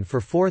definition for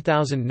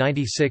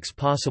 4096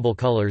 possible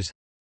colors.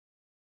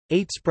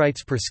 8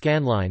 sprites per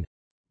scanline.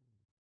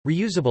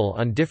 Reusable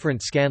on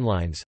different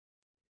scanlines.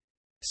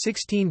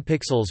 16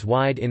 pixels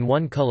wide in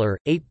one color,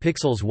 8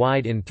 pixels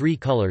wide in 3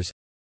 colors.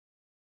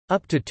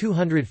 Up to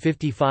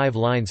 255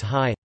 lines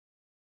high.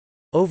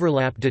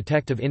 Overlap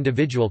detect of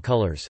individual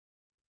colors.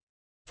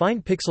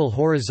 Fine pixel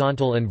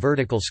horizontal and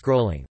vertical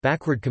scrolling,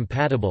 backward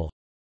compatible.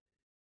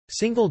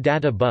 Single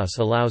data bus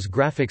allows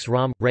graphics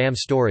ROM, RAM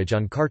storage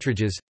on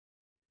cartridges.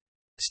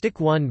 Stick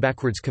 1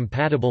 backwards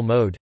compatible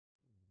mode.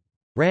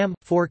 RAM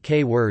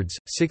 4K words,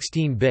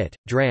 16-bit,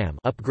 DRAM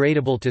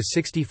upgradable to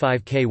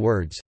 65K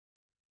words.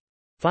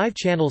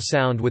 5-channel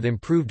sound with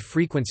improved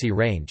frequency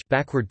range,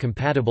 backward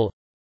compatible.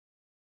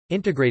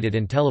 Integrated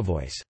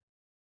Intellivoice.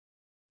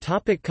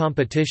 Topic: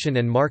 competition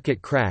and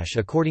market crash.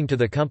 According to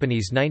the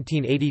company's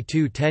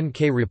 1982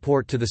 10K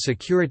report to the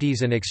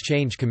Securities and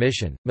Exchange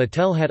Commission,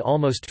 Mattel had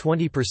almost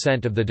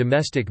 20% of the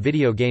domestic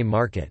video game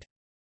market.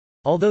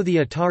 Although the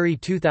Atari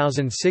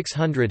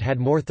 2600 had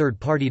more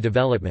third-party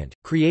development,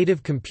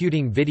 Creative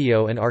Computing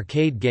video and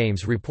arcade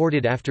games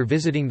reported after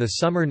visiting the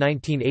summer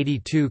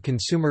 1982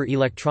 Consumer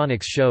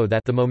Electronics Show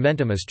that the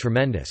momentum is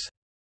tremendous.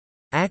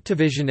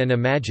 Activision and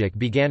Imagic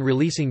began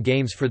releasing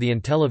games for the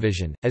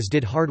Intellivision, as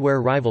did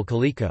hardware rival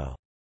Coleco.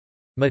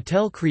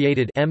 Mattel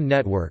created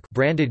M-Network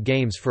branded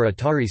games for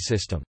Atari's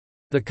system.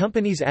 The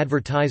company's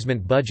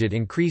advertisement budget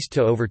increased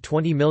to over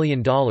 $20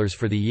 million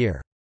for the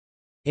year.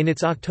 In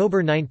its October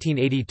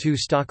 1982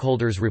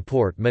 stockholders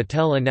report,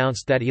 Mattel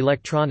announced that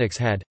electronics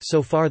had,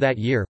 so far that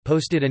year,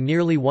 posted a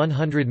nearly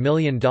 $100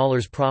 million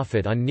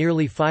profit on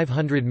nearly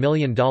 $500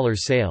 million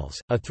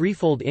sales, a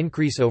threefold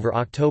increase over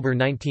October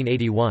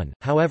 1981.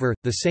 However,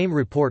 the same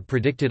report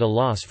predicted a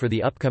loss for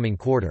the upcoming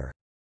quarter.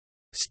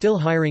 Still,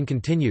 hiring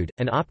continued,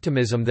 and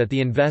optimism that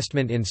the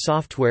investment in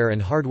software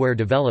and hardware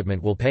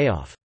development will pay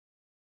off.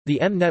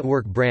 The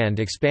M-Network brand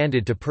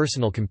expanded to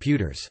personal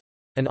computers.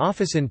 An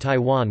office in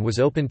Taiwan was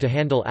opened to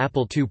handle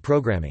Apple II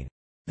programming.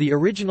 The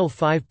original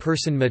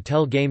 5-person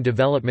Mattel game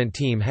development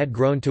team had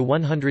grown to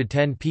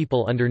 110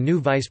 people under new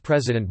Vice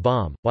President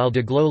Baum, while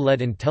DeGlow led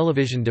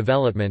Intellivision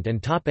development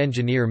and top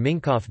engineer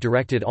Minkoff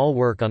directed all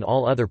work on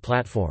all other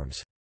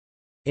platforms.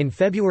 In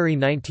February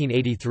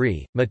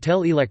 1983,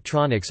 Mattel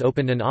Electronics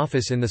opened an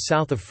office in the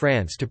south of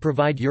France to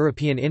provide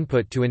European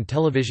input to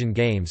Intellivision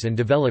games and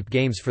develop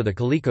games for the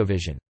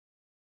ColecoVision.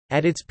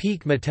 At its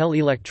peak, Mattel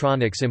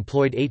Electronics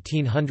employed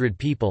 1,800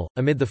 people.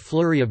 Amid the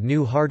flurry of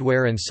new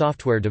hardware and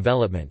software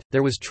development,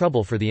 there was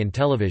trouble for the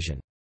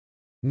Intellivision.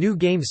 New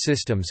game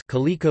systems,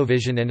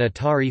 ColecoVision and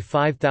Atari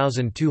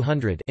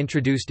 5200,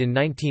 introduced in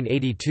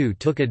 1982,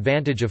 took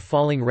advantage of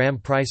falling RAM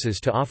prices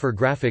to offer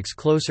graphics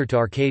closer to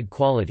arcade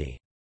quality.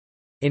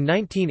 In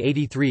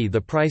 1983, the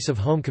price of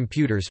home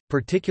computers,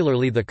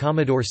 particularly the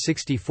Commodore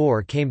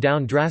 64, came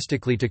down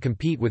drastically to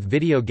compete with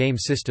video game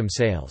system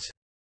sales.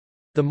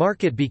 The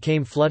market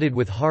became flooded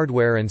with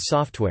hardware and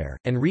software,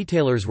 and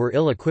retailers were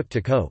ill-equipped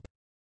to cope.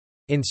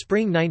 In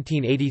spring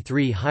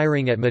 1983,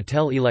 hiring at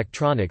Mattel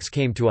Electronics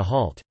came to a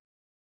halt.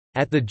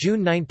 At the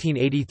June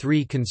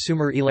 1983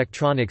 Consumer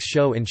Electronics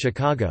Show in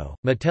Chicago,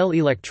 Mattel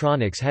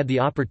Electronics had the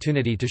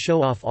opportunity to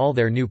show off all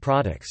their new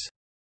products.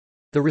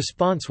 The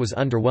response was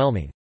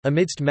underwhelming.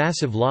 Amidst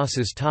massive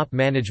losses, top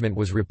management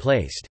was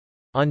replaced.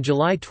 On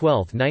July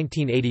 12,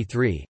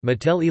 1983,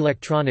 Mattel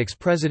Electronics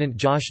president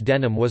Josh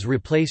Denham was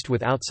replaced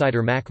with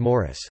outsider Mac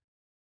Morris.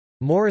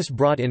 Morris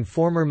brought in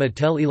former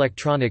Mattel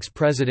Electronics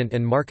president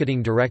and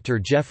marketing director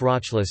Jeff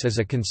Rochlis as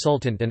a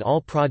consultant, and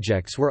all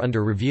projects were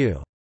under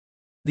review.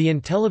 The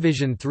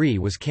Intellivision III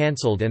was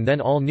cancelled, and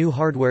then all new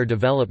hardware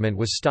development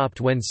was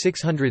stopped when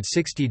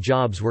 660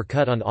 jobs were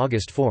cut on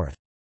August 4.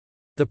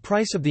 The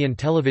price of the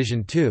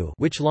Intellivision II,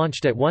 which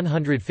launched at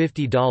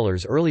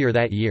 $150 earlier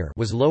that year,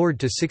 was lowered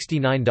to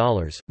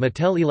 $69.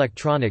 Mattel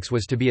Electronics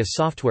was to be a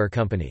software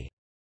company.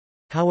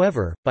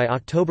 However, by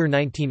October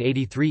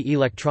 1983,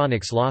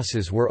 electronics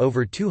losses were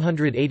over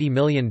 $280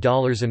 million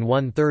and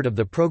one-third of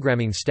the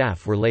programming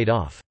staff were laid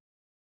off.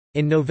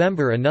 In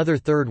November, another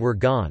third were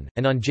gone,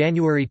 and on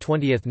January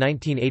 20,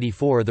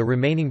 1984, the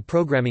remaining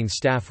programming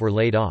staff were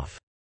laid off.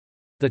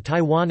 The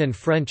Taiwan and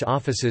French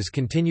offices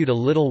continued a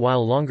little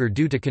while longer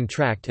due to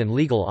contract and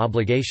legal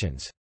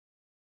obligations.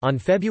 On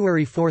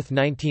February 4,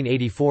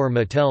 1984,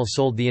 Mattel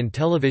sold the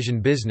Intellivision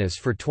business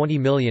for $20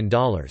 million.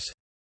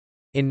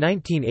 In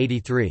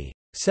 1983,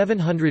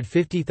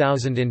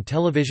 750,000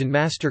 Intellivision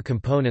master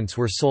components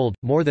were sold,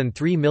 more than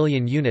 3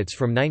 million units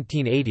from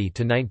 1980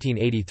 to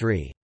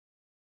 1983.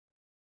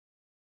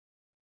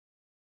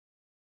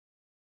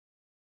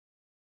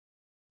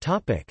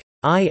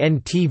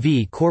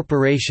 INTV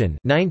Corporation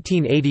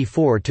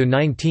 1984 to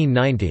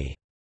 1990.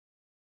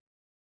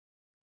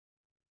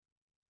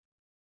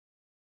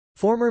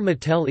 Former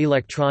Mattel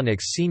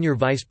Electronics senior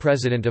vice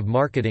president of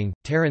marketing,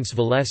 Terence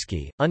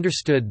Valesky,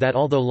 understood that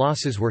although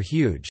losses were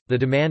huge, the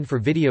demand for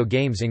video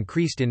games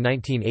increased in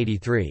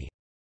 1983.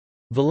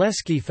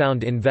 Valesky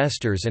found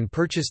investors and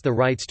purchased the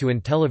rights to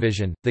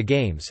Intellivision, the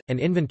games,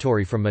 and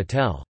inventory from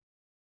Mattel.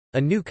 A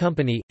new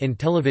company,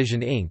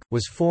 Intellivision Inc.,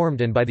 was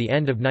formed, and by the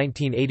end of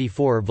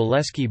 1984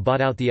 Valesky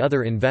bought out the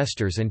other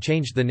investors and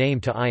changed the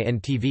name to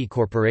INTV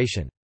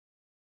Corporation.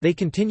 They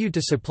continued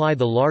to supply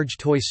the large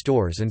toy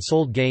stores and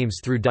sold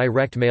games through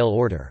direct mail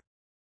order.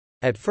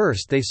 At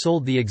first they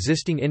sold the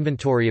existing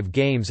inventory of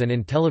games and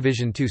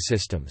Intellivision II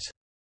systems.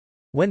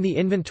 When the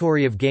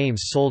inventory of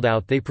games sold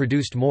out, they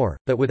produced more,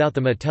 but without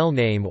the Mattel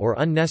name or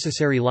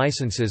unnecessary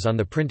licenses on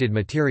the printed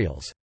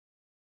materials.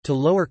 To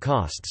lower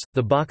costs,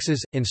 the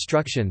boxes,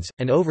 instructions,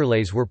 and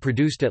overlays were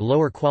produced at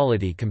lower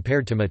quality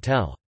compared to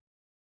Mattel.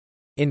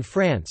 In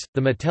France, the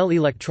Mattel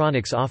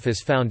Electronics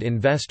office found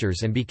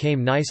investors and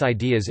became Nice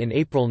Ideas in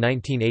April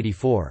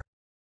 1984.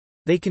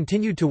 They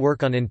continued to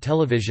work on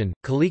Intellivision,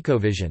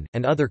 ColecoVision,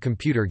 and other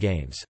computer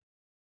games.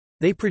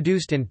 They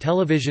produced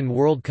Intellivision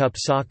World Cup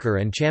Soccer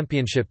and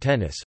Championship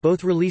Tennis,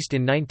 both released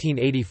in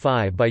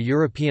 1985 by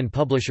European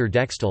publisher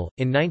Dextel.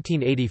 In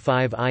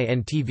 1985,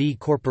 INTV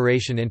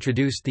Corporation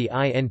introduced the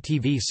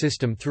INTV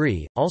System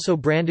 3, also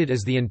branded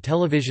as the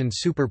Intellivision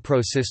Super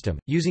Pro system,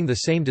 using the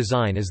same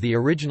design as the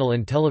original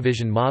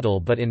Intellivision model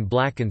but in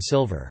black and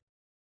silver.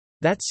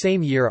 That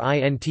same year,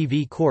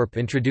 INTV Corp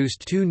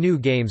introduced two new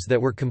games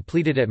that were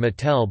completed at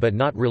Mattel but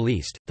not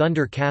released,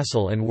 Thunder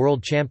Castle and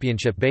World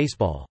Championship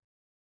Baseball.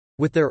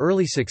 With their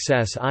early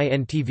success,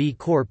 INTV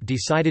Corp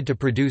decided to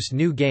produce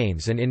new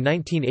games and in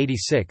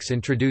 1986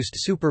 introduced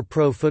Super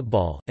Pro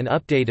Football, an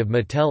update of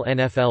Mattel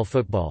NFL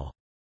Football.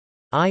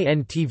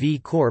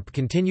 INTV Corp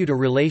continued a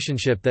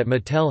relationship that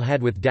Mattel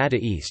had with Data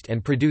East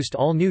and produced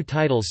all new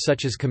titles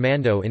such as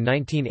Commando in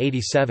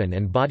 1987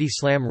 and Body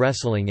Slam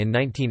Wrestling in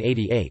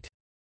 1988.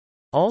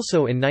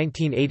 Also in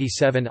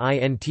 1987,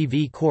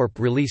 INTV Corp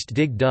released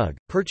Dig Dug,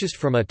 purchased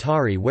from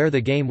Atari, where the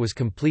game was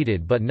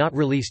completed but not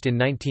released in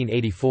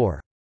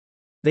 1984.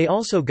 They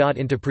also got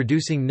into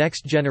producing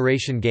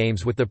next-generation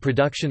games with the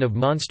production of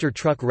Monster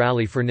Truck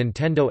Rally for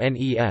Nintendo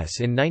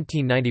NES in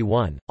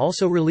 1991,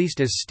 also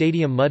released as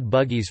Stadium Mud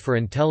Buggies for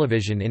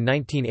Intellivision in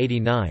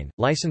 1989.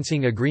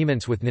 Licensing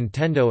agreements with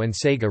Nintendo and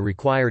Sega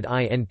required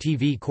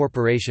INTV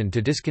Corporation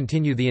to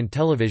discontinue the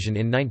Intellivision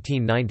in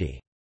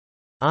 1990.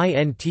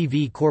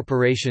 INTV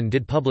Corporation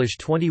did publish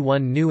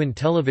 21 new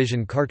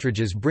Intellivision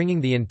cartridges,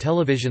 bringing the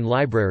Intellivision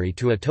library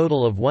to a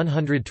total of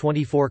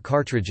 124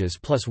 cartridges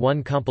plus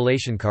one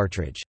compilation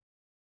cartridge.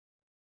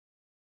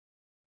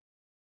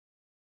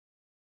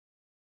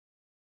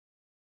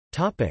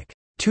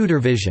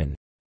 Tutorvision.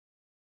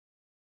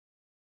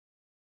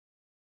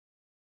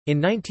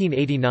 In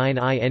 1989,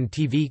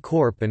 INTV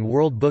Corp. and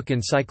World Book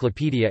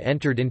Encyclopedia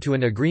entered into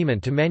an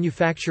agreement to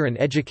manufacture an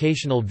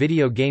educational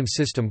video game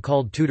system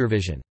called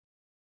Tutorvision.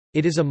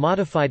 It is a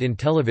modified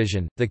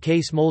Intellivision, the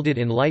case molded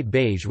in light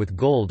beige with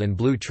gold and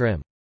blue trim.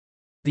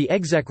 The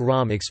exec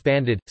ROM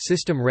expanded,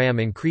 system RAM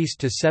increased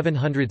to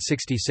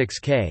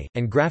 766K,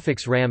 and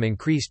graphics RAM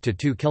increased to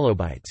 2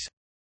 KB.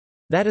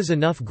 That is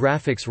enough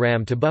graphics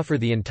RAM to buffer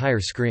the entire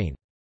screen.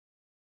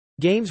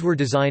 Games were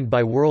designed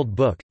by World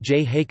Book,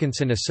 J.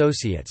 Hakinson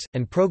Associates,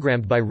 and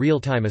programmed by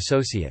Real-Time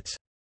Associates.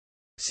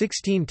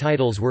 16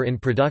 titles were in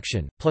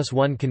production, plus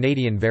one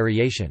Canadian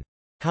variation.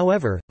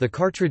 However, the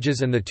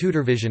cartridges and the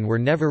Tutorvision were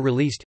never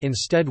released,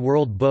 instead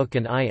World Book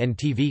and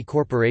INTV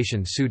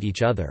Corporation sued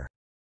each other.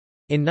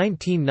 In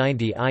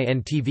 1990,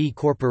 INTV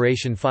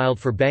Corporation filed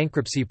for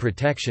bankruptcy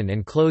protection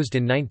and closed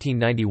in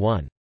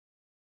 1991.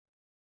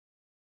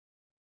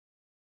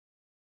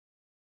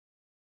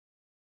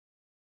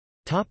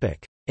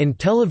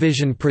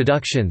 Intellivision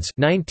Productions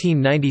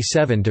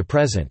 1997 to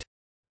present.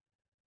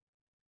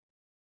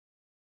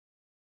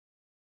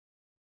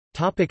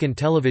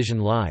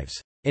 Intellivision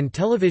Lives.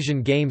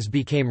 Intellivision games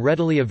became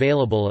readily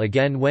available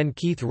again when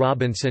Keith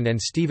Robinson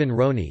and Stephen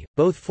Roney,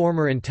 both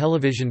former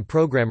Intellivision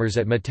programmers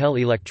at Mattel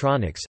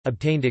Electronics,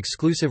 obtained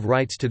exclusive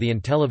rights to the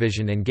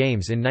Intellivision and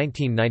games in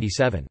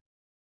 1997.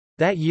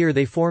 That year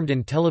they formed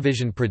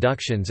Intellivision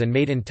Productions and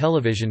made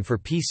Intellivision for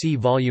PC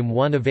Volume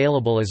 1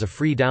 available as a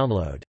free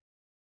download.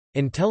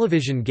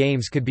 Intellivision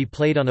games could be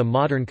played on a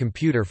modern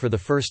computer for the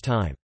first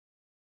time.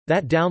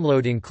 That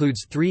download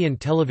includes 3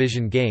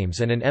 Intellivision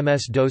games and an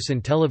MS-DOS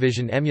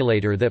Intellivision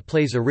emulator that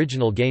plays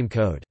original game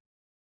code.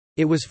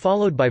 It was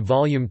followed by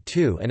Volume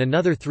 2 and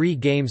another 3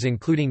 games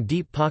including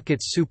Deep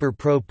Pockets Super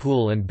Pro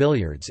Pool and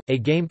Billiards, a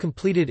game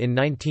completed in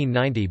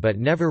 1990 but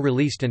never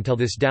released until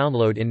this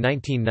download in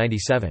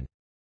 1997.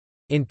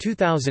 In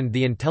 2000,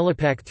 the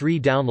Intellipack 3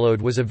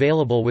 download was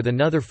available with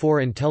another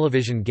 4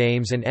 Intellivision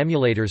games and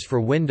emulators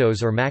for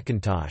Windows or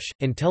Macintosh.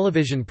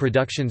 Intellivision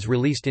Productions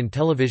released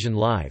Intellivision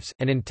Lives,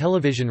 and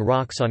Intellivision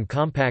Rocks on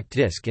compact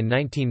disc in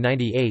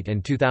 1998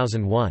 and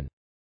 2001.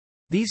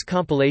 These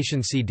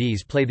compilation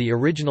CDs play the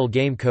original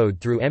game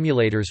code through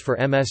emulators for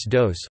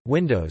MS-DOS,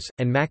 Windows,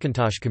 and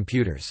Macintosh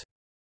computers.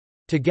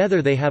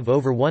 Together they have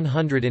over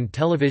 100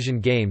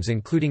 Intellivision games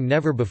including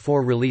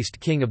never-before-released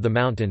King of the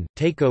Mountain,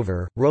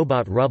 Takeover,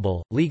 Robot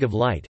Rubble, League of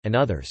Light, and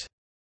others.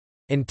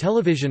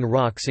 Intellivision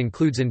Rocks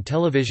includes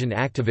Intellivision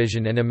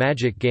Activision and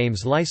Imagic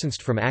games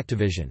licensed from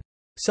Activision.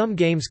 Some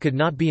games could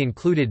not be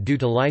included due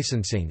to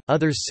licensing,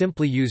 others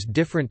simply used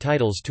different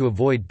titles to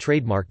avoid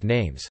trademarked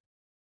names.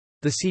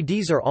 The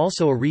CDs are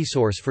also a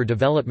resource for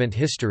development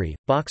history,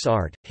 box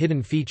art,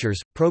 hidden features,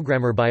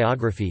 programmer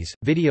biographies,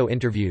 video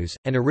interviews,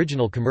 and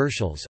original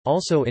commercials.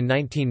 Also in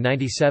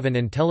 1997,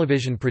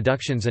 Intellivision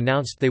Productions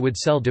announced they would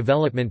sell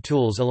development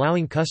tools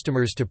allowing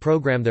customers to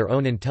program their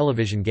own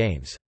Intellivision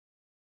games.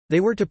 They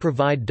were to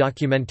provide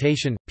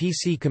documentation,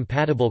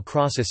 PC-compatible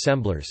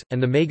cross-assemblers, and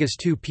the Megas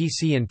 2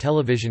 PC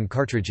Intellivision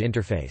cartridge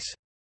interface.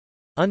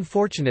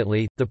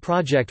 Unfortunately, the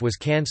project was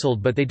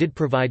cancelled, but they did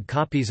provide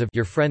copies of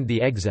Your Friend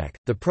the Exec,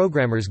 the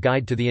Programmer's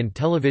Guide to the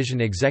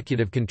Intellivision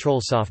Executive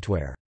Control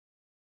software.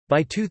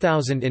 By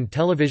 2000,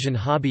 Intellivision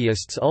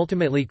hobbyists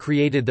ultimately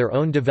created their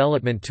own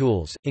development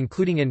tools,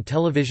 including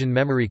Intellivision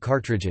memory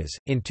cartridges.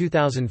 In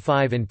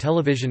 2005,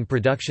 Intellivision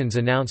Productions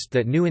announced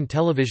that new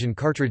Intellivision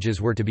cartridges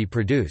were to be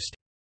produced.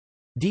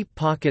 Deep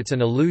Pockets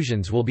and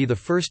Illusions will be the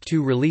first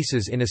 2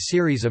 releases in a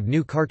series of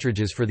new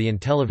cartridges for the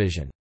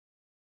Intellivision.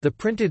 The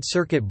printed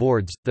circuit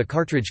boards, the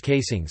cartridge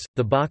casings,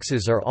 the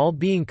boxes are all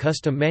being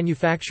custom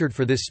manufactured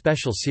for this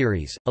special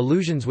series.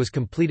 Illusions was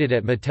completed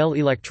at Mattel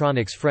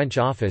Electronics' French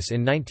office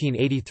in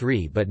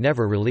 1983 but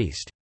never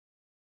released.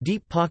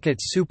 Deep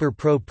Pockets Super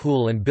Pro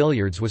Pool and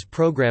Billiards was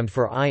programmed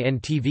for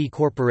INTV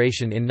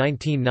Corporation in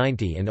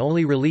 1990 and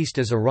only released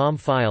as a ROM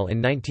file in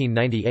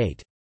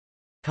 1998.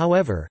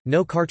 However,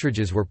 no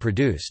cartridges were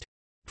produced.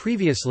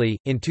 Previously,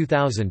 in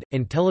 2000,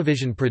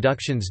 Intellivision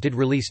Productions did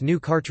release new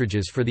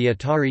cartridges for the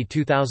Atari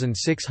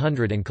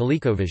 2600 and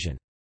ColecoVision.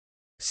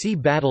 Sea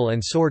Battle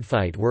and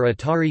Swordfight were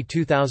Atari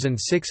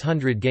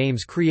 2600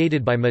 games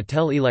created by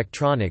Mattel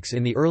Electronics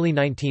in the early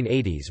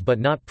 1980s but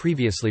not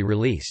previously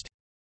released.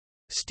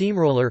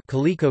 Steamroller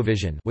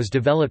ColecoVision was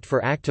developed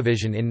for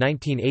Activision in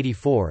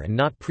 1984 and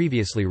not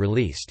previously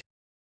released.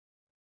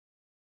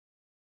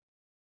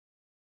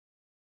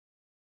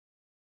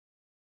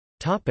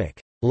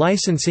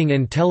 Licensing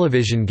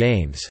Intellivision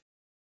games.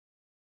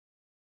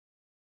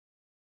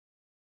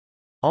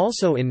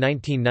 Also in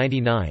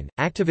 1999,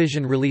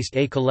 Activision released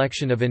a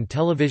collection of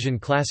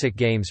Intellivision classic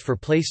games for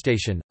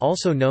PlayStation,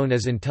 also known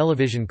as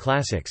Intellivision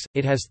Classics.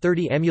 It has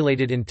 30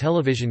 emulated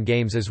Intellivision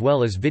games as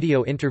well as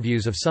video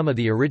interviews of some of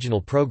the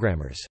original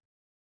programmers.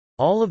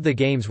 All of the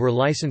games were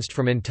licensed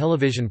from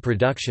Intellivision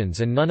Productions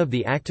and none of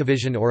the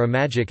Activision or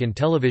Imagic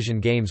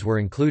Intellivision games were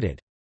included.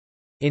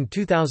 In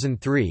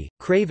 2003,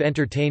 Crave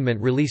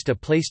Entertainment released a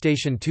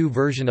PlayStation 2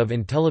 version of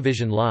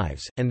Intellivision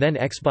Lives, and then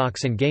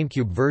Xbox and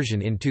GameCube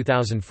version in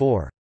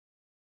 2004.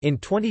 In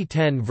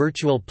 2010,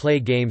 Virtual Play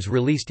Games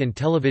released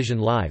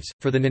Intellivision Lives,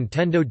 for the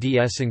Nintendo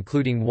DS,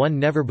 including one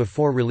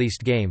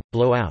never-before-released game,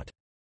 Blowout.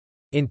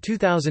 In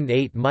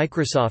 2008,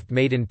 Microsoft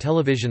made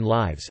Intellivision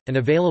Lives, an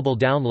available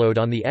download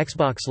on the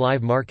Xbox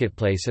Live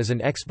Marketplace as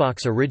an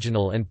Xbox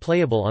original and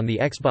playable on the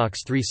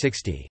Xbox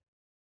 360.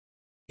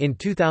 In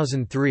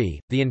 2003,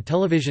 the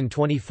Intellivision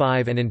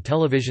 25 and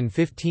Intellivision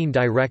 15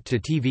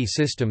 direct-to-TV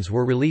systems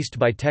were released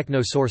by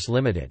Technosource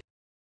Limited.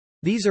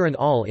 These are an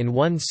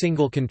all-in-one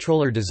single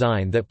controller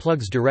design that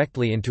plugs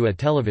directly into a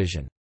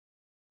television.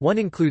 One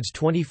includes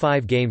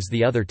 25 games,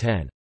 the other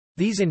 10.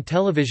 These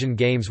Intellivision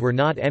games were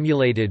not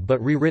emulated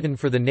but rewritten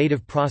for the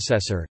native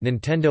processor,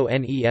 Nintendo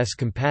NES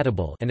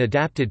compatible, and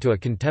adapted to a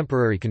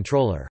contemporary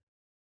controller.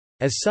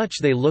 As such,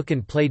 they look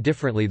and play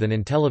differently than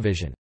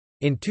Intellivision.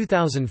 In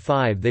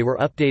 2005 they were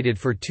updated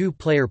for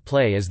two-player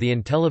play as the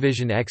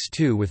Intellivision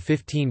X2 with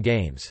 15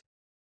 games.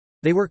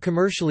 They were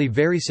commercially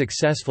very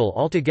successful,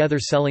 altogether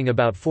selling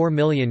about 4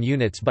 million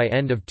units by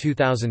end of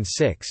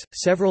 2006.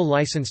 Several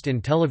licensed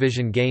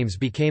Intellivision games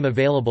became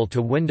available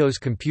to Windows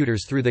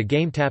computers through the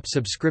GameTap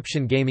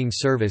subscription gaming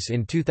service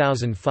in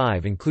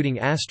 2005, including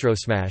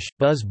Astrosmash,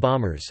 Buzz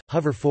Bombers,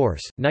 Hover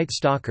Force, Night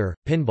Stalker,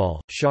 Pinball,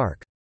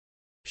 Shark,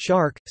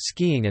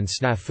 Skiing and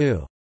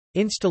Snafu.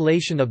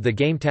 Installation of the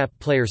GameTap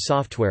player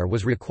software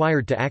was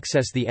required to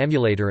access the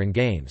emulator and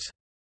games.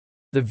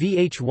 The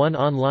VH1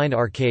 Online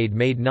Arcade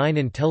made 9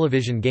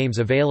 Intellivision games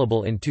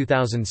available in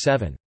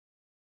 2007.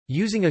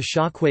 Using a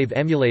Shockwave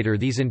emulator,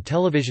 these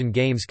Intellivision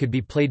games could be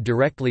played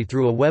directly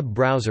through a web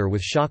browser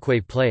with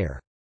Shockwave Player.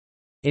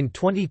 In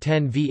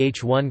 2010,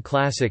 VH1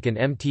 Classic and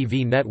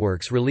MTV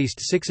Networks released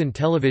 6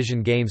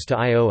 Intellivision games to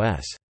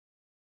iOS.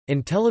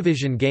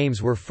 Intellivision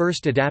games were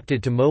first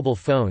adapted to mobile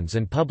phones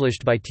and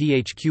published by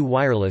THQ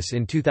Wireless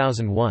in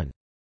 2001.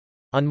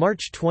 On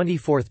March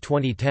 24,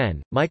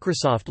 2010,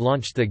 Microsoft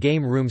launched the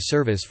Game Room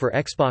service for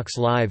Xbox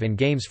Live and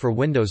games for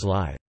Windows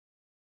Live.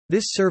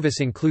 This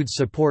service includes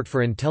support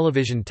for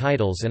Intellivision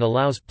titles and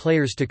allows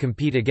players to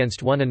compete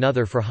against one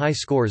another for high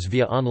scores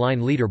via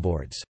online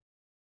leaderboards.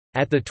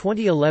 At the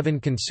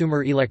 2011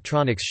 Consumer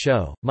Electronics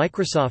Show,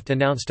 Microsoft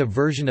announced a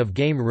version of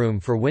Game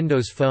Room for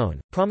Windows Phone,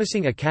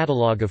 promising a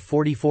catalog of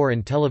 44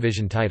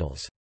 Intellivision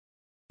titles.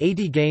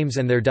 80 games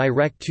and their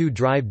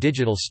Direct-to-Drive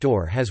digital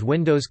store has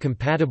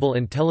Windows-compatible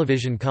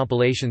Intellivision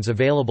compilations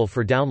available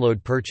for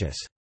download purchase.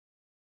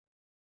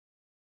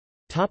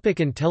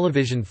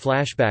 Intellivision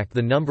Flashback.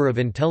 The number of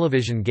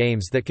Intellivision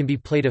games that can be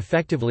played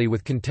effectively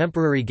with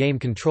contemporary game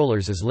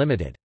controllers is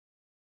limited.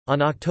 On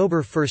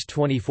October 1,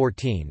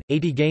 2014,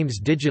 80 Games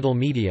Digital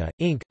Media,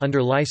 Inc.,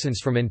 under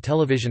license from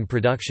Intellivision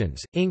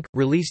Productions, Inc.,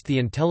 released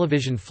the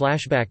Intellivision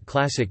Flashback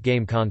Classic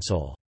game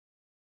console.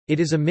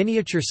 It is a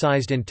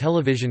miniature-sized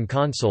Intellivision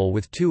console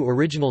with 2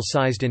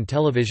 original-sized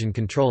Intellivision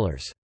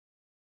controllers.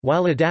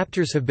 While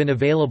adapters have been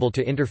available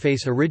to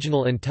interface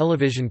original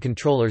Intellivision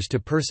controllers to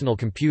personal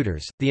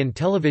computers, the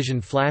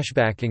Intellivision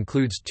Flashback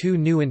includes 2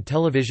 new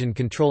Intellivision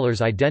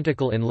controllers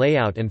identical in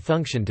layout and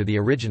function to the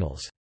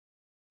originals.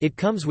 It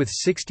comes with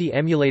 60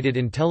 emulated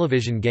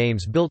Intellivision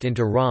games built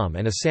into ROM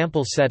and a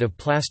sample set of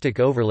plastic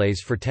overlays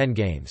for 10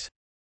 games.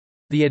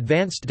 The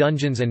Advanced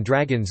Dungeons &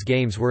 Dragons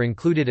games were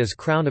included as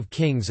Crown of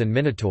Kings and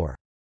Minotaur.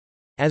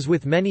 As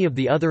with many of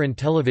the other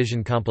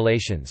Intellivision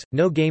compilations,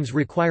 no games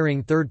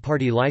requiring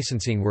third-party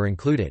licensing were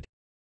included.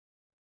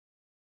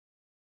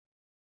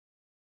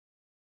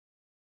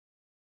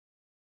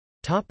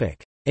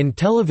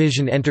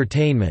 Intellivision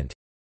Entertainment.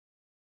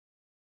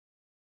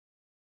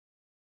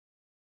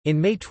 In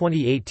May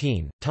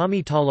 2018,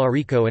 Tommy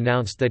Tallarico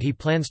announced that he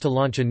plans to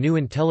launch a new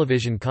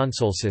Intellivision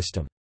console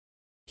system.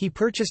 He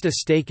purchased a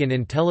stake in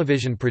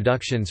Intellivision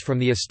Productions from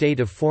the estate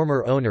of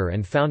former owner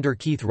and founder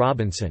Keith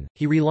Robinson.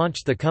 He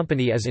relaunched the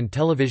company as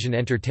Intellivision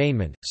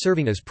Entertainment,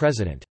 serving as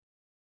president.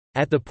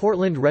 At the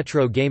Portland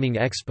Retro Gaming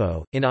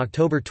Expo, in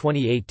October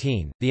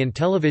 2018, the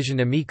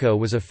Intellivision Amico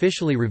was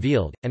officially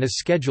revealed, and is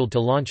scheduled to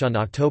launch on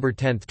October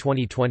 10,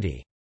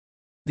 2020.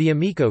 The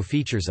Amico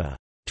features a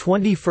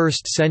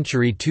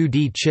 21st-century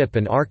 2D chip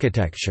and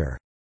architecture,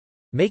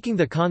 making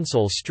the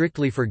console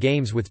strictly for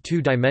games with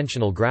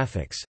 2-dimensional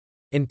graphics.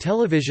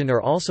 Intellivision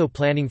are also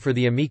planning for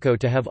the Amico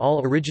to have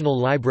all original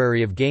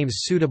library of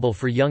games suitable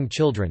for young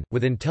children,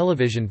 with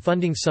Intellivision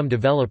funding some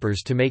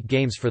developers to make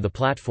games for the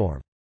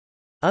platform.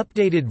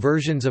 Updated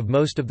versions of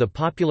most of the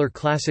popular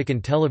classic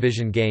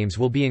Intellivision games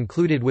will be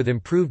included with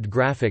improved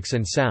graphics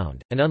and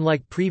sound, and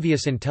unlike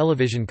previous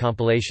Intellivision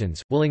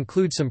compilations, will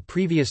include some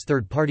previous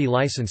third-party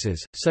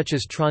licenses, such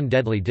as Tron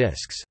Deadly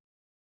Discs.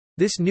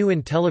 This new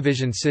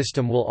Intellivision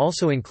system will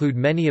also include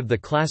many of the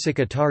classic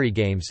Atari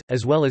games,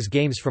 as well as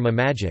games from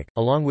Imagic,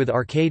 along with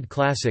arcade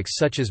classics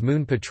such as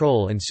Moon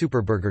Patrol and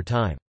Super Burger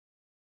Time.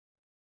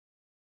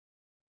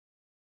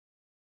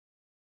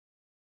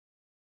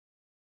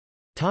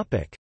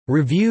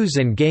 Reviews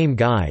and game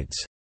guides.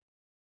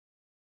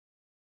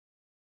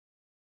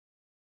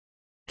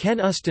 Ken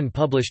Uston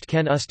published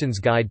Ken Uston's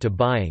Guide to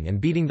Buying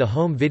and Beating the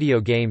Home Video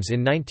Games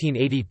in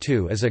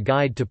 1982 as a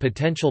guide to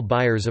potential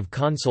buyers of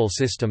console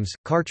systems,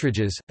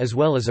 cartridges, as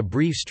well as a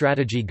brief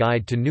strategy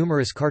guide to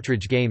numerous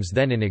cartridge games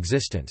then in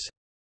existence.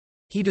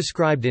 He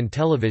described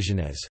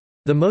Intellivision as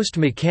the most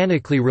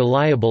mechanically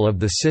reliable of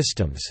the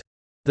systems.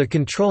 The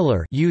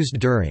controller used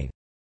during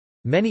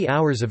many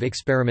hours of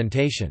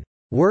experimentation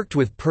worked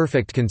with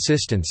perfect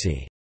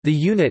consistency. The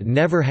unit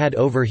never had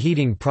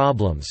overheating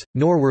problems,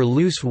 nor were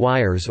loose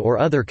wires or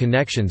other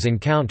connections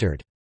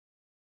encountered.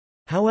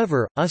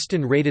 However,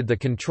 Uston rated the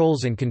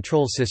controls and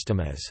control system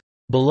as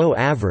below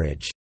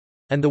average,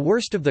 and the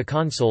worst of the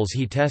consoles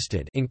he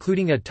tested,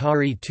 including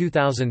Atari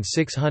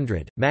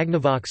 2600,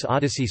 Magnavox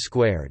Odyssey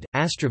Squared,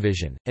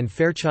 Astrovision, and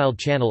Fairchild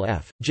Channel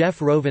F. Jeff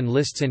Rovin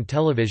lists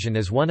Intellivision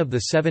as one of the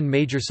 7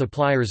 major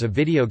suppliers of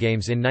video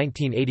games in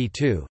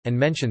 1982, and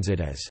mentions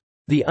it as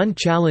the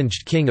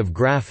unchallenged king of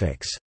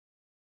graphics,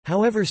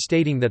 however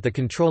stating that the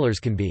controllers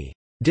can be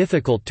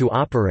difficult to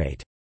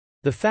operate.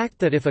 The fact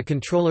that if a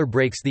controller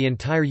breaks the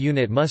entire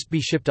unit must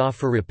be shipped off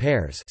for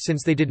repairs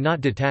since they did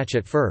not detach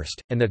at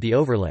first, and that the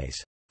overlays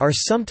are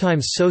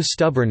sometimes so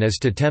stubborn as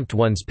to tempt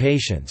one's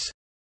patience.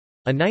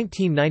 A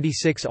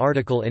 1996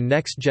 article in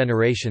Next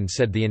Generation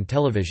said the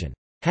Intellivision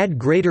had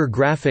greater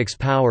graphics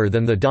power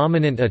than the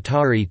dominant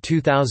Atari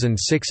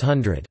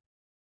 2600.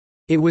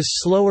 It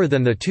was slower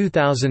than the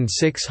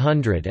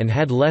 2600 and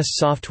had less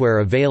software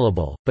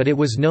available, but it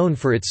was known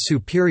for its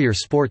superior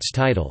sports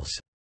titles.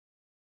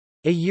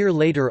 A year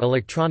later,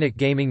 Electronic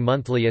Gaming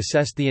Monthly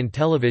assessed the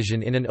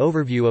Intellivision in an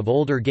overview of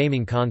older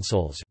gaming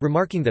consoles,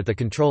 remarking that the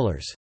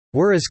controllers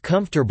were as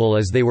comfortable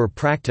as they were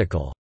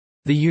practical.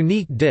 The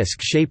unique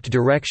disc-shaped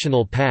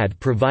directional pad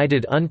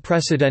provided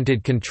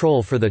unprecedented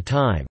control for the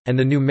time, and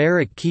the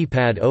numeric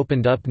keypad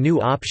opened up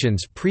new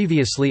options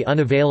previously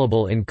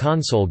unavailable in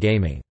console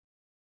gaming.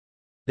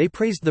 They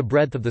praised the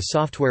breadth of the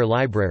software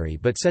library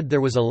but said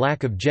there was a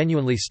lack of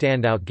genuinely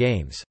standout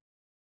games.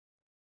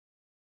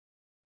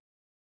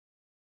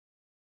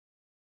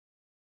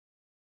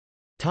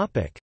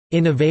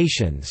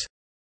 Innovations.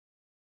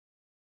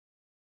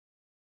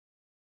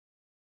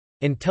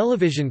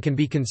 Intellivision can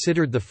be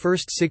considered the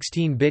first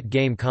 16-bit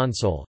game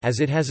console, as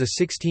it has a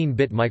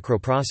 16-bit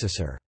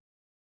microprocessor.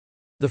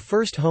 The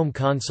first home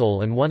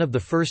console and one of the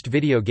first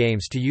video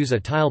games to use a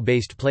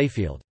tile-based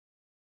playfield.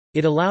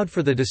 It allowed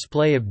for the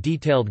display of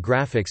detailed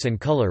graphics and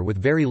color with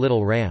very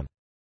little RAM.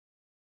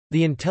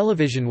 The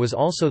Intellivision was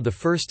also the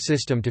first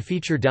system to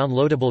feature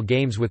downloadable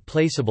games with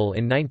Placeable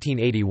in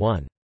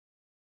 1981.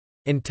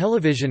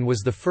 Intellivision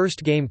was the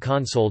first game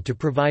console to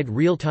provide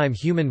real-time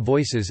human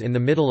voices in the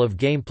middle of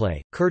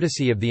gameplay,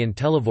 courtesy of the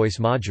Intellivoice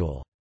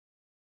module.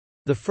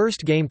 The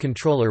first game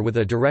controller with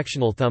a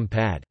directional thumb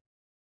pad.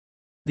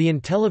 The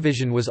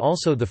Intellivision was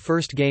also the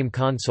first game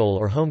console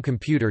or home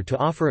computer to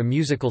offer a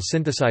musical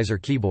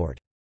synthesizer keyboard.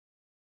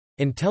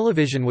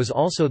 Intellivision was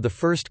also the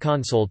first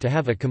console to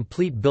have a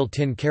complete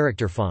built-in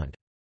character font.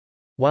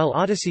 While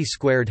Odyssey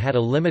Squared had a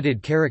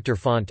limited character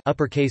font,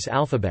 uppercase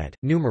alphabet,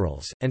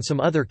 numerals, and some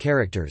other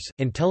characters,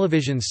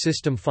 Intellivision's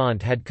system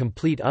font had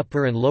complete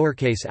upper and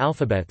lowercase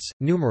alphabets,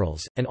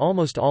 numerals, and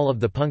almost all of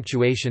the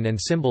punctuation and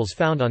symbols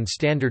found on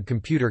standard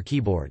computer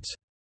keyboards.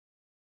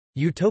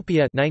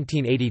 Utopia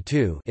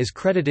 1982 is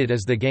credited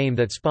as the game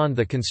that spawned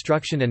the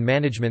construction and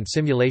management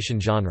simulation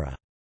genre.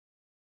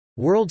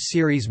 World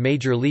Series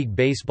Major League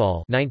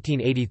Baseball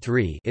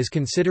 1983 is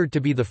considered to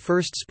be the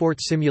first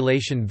sports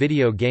simulation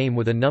video game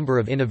with a number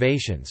of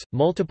innovations,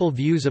 multiple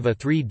views of a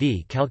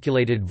 3D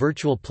calculated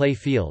virtual play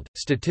field,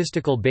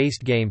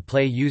 statistical-based game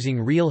play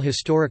using real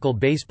historical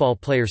baseball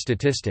player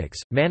statistics,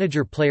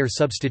 manager-player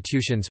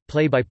substitutions,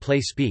 play-by-play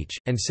speech,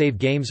 and save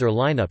games or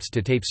lineups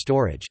to tape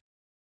storage.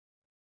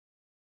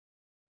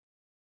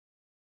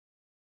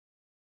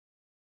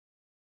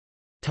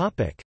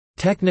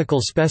 Technical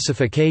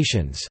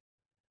specifications.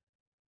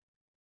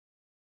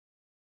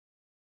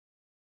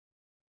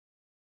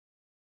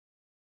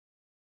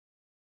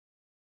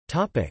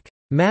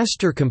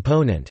 Master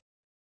component.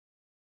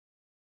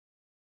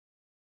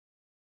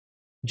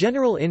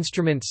 General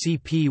Instrument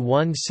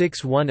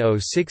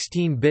CP1610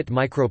 16-bit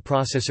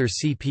microprocessor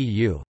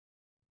CPU.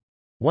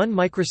 1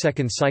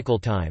 microsecond cycle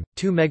time,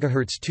 2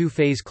 MHz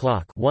 2-phase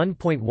clock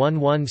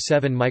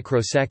 1.117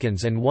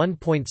 microseconds and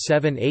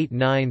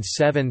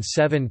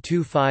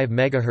 1.78977725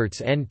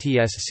 MHz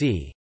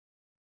NTSC.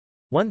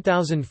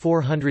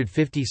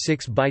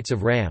 1456 bytes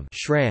of RAM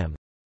 (SRAM).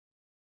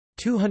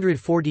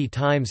 240 x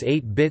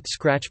 8-bit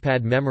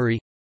scratchpad memory,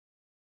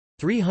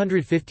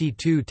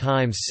 352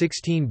 times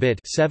 16-bit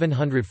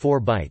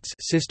 704 bytes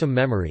system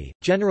memory,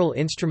 General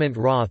Instrument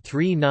RAW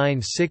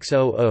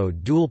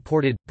 39600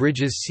 dual-ported,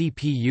 bridges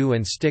CPU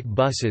and stick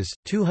buses,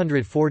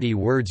 240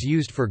 words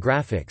used for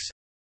graphics,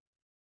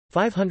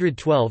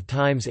 512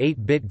 times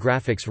 8-bit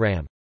graphics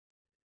RAM,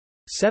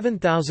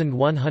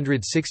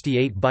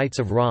 7168 bytes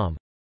of ROM,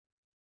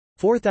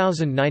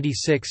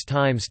 4096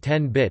 times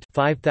 10-bit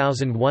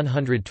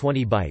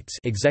 5120 bytes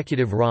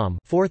executive ROM,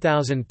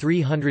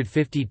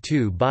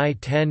 4352 by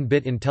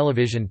 10-bit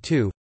Intellivision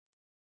II,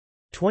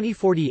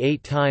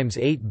 2048 times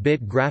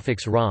 8-bit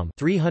graphics ROM,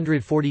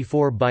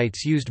 344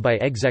 bytes used by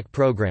exec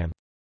program,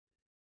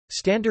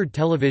 Standard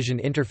Television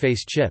Interface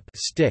Chip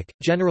 (STIC),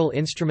 General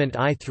Instrument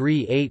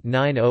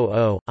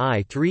i38900,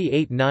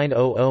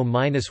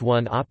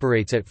 i38900-1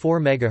 operates at 4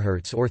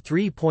 MHz or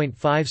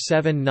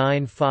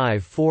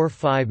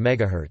 3.579545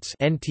 MHz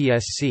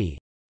 (NTSC).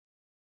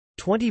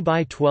 20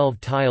 by 12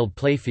 tiled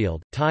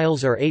playfield.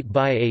 Tiles are 8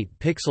 by 8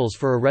 pixels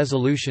for a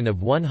resolution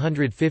of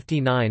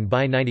 159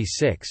 by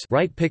 96.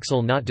 Right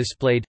pixel not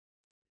displayed.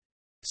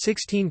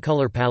 16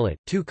 color palette,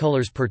 2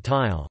 colors per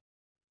tile.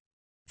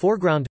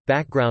 Foreground,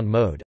 background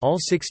mode, all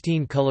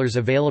 16 colors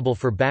available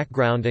for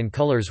background and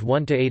colors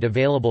 1 to 8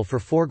 available for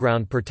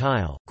foreground per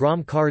tile,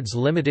 GROM cards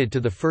limited to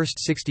the first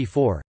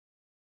 64.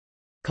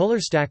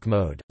 Color stack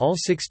mode, all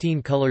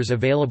 16 colors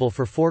available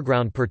for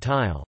foreground per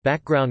tile,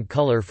 background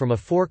color from a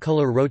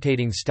 4-color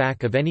rotating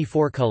stack of any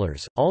 4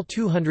 colors, all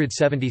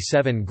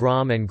 277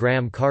 GROM and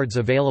GRAM cards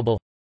available.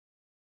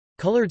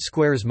 Colored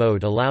squares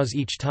mode allows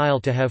each tile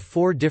to have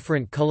 4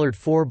 different colored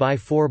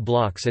 4x4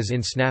 blocks as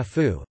in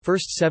Snafu,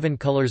 first 7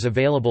 colors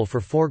available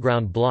for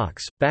foreground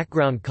blocks,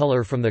 background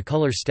color from the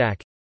color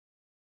stack.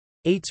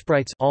 8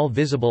 sprites, all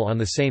visible on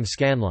the same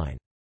scanline.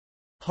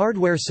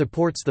 Hardware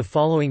supports the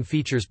following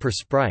features per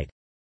sprite.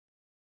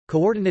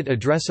 Coordinate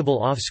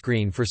addressable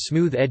off-screen for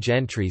smooth edge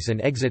entries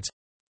and exits.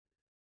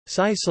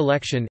 Size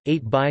selection,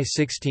 8 by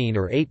 16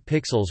 or 8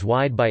 pixels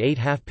wide by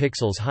 8.5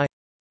 pixels high.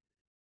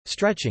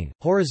 Stretching,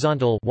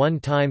 horizontal 1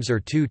 times or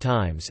 2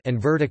 times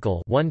and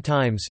vertical 1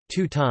 times,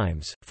 2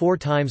 times, 4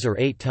 times or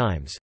 8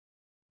 times.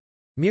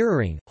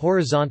 Mirroring,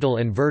 horizontal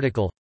and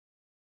vertical.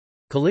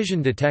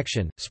 Collision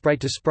detection, sprite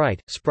to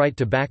sprite, sprite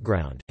to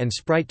background, and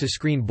sprite to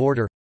screen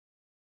border.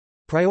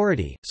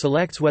 Priority,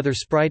 selects whether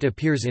sprite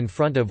appears in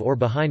front of or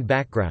behind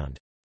background.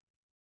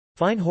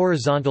 Fine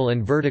horizontal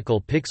and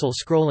vertical pixel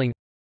scrolling.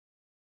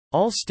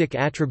 All stick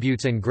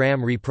attributes and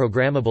GRAM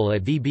reprogrammable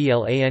at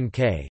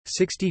VBLANK,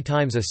 60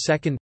 times a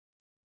second.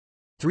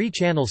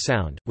 3-channel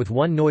sound, with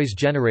 1 noise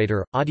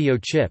generator, audio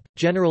chip,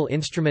 General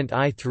Instrument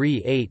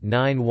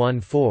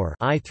i38914,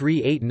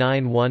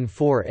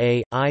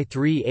 i38914A,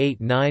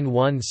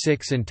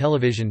 i38916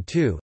 Intellivision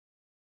II.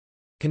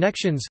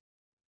 Connections.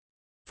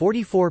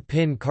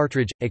 44-pin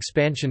cartridge,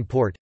 expansion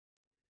port.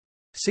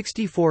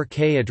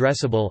 64K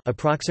addressable,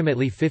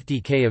 approximately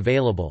 50K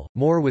available,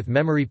 more with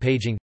memory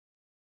paging.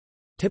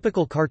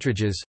 Typical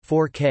cartridges,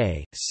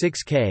 4K,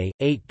 6K,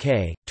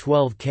 8K,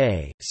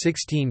 12K,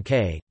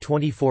 16K,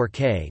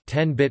 24K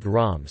 10-bit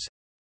ROMs.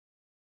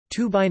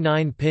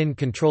 2x9 pin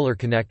controller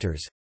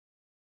connectors.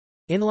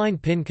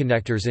 Inline pin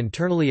connectors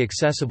internally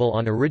accessible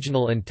on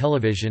original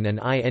Intellivision and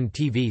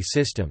INTV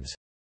systems.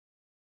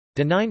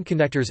 D9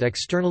 connectors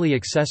externally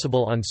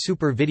accessible on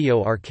Super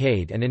Video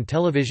Arcade and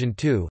Intellivision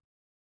II.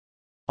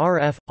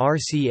 RF,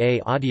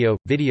 RCA audio,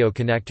 video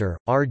connector,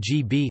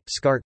 RGB,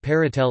 SCART,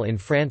 Peripherals in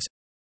France.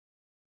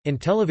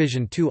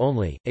 Intellivision II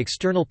only,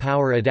 external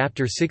power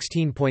adapter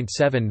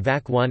 16.7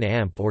 VAC 1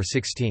 amp or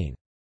 16.2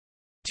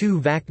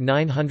 VAC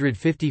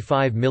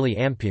 955 mA.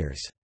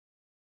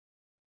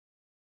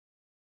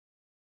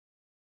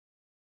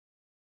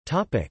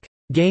 Topic: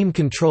 Game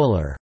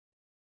controller.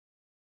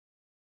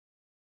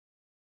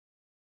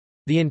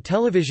 The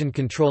Intellivision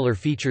controller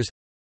features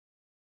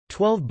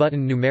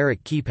 12-button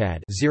numeric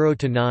keypad 0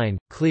 to 9,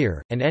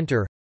 clear, and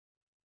enter.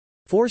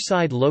 4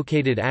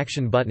 side-located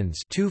action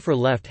buttons, 2 for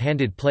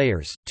left-handed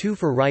players, 2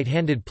 for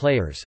right-handed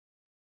players.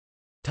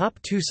 Top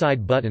 2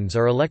 side buttons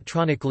are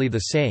electronically the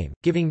same,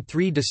 giving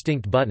 3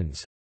 distinct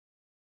buttons.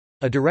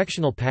 A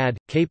directional pad,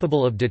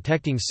 capable of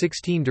detecting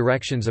 16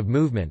 directions of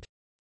movement.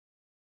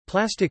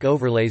 Plastic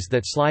overlays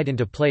that slide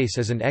into place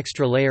as an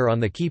extra layer on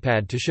the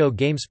keypad to show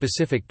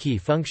game-specific key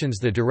functions.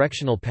 The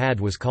directional pad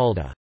was called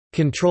a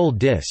control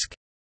disc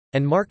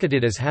and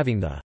marketed as having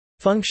the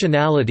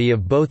functionality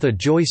of both a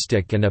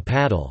joystick and a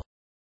paddle.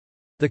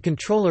 The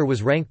controller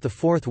was ranked the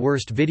 4th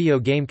worst video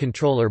game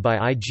controller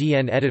by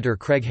IGN editor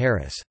Craig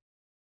Harris.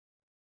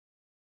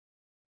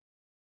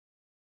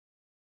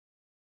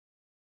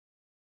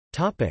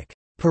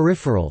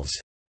 Peripherals.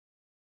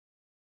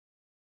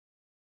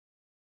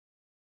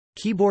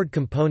 Keyboard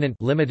component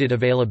limited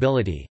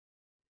availability.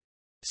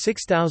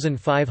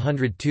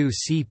 6502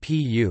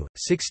 CPU,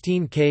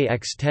 16K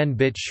x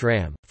 10-bit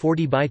SRAM,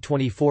 40 by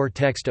 24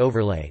 text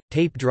overlay,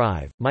 tape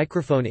drive,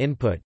 microphone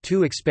input,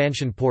 2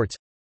 expansion ports.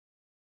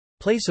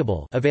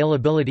 Placeable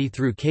availability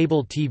through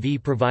cable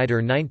TV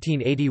provider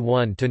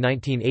 1981 to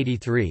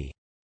 1983.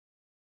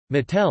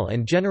 Mattel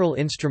and General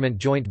Instrument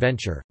joint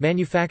venture,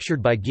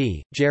 manufactured by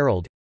Guy,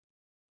 Gerald.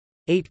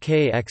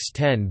 8K x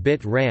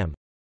 10-bit RAM.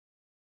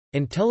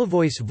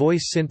 Intellivoice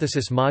voice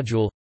synthesis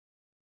module.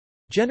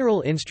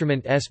 General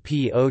Instrument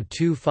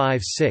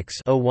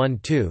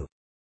SP0256-012.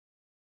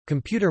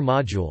 Computer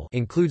module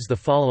includes the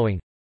following: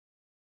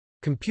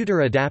 computer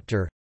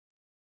adapter,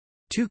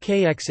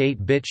 2K x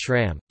 8-bit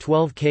SRAM,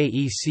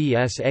 12K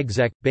ECS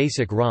exec,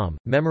 basic ROM,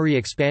 memory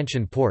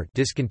expansion port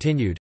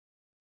discontinued,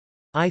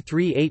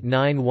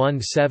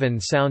 i38917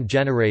 sound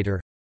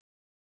generator,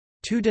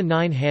 2 to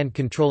 9 hand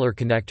controller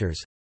connectors,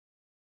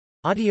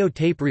 audio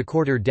tape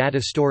recorder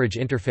data storage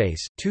interface,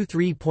 2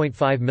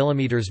 3.5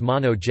 mm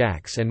mono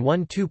jacks and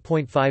one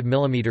 2.5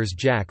 mm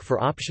jack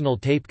for optional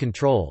tape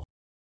control,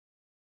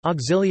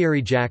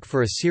 auxiliary jack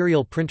for a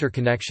serial printer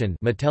connection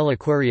Mattel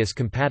Aquarius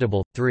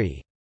compatible,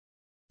 3.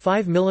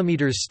 5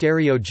 mm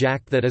stereo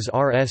jack that is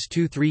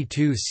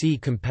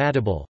RS-232C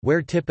compatible,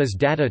 where tip is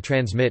data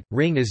transmit,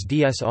 ring is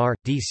DSR,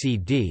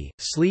 DCD,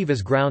 sleeve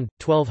is ground,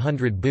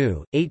 1200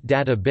 Bu, 8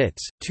 data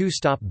bits, 2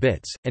 stop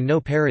bits, and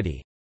no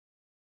parity.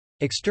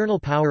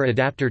 External power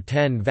adapter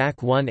 10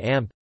 VAC 1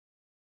 amp.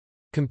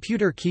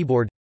 Computer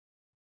keyboard.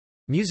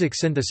 Music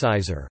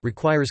synthesizer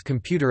requires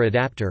computer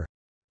adapter.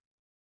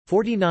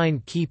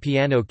 49-key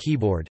piano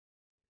keyboard.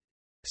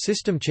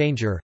 System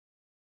changer.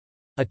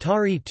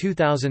 Atari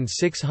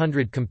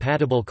 2600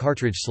 compatible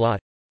cartridge slot.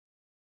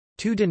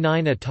 2 to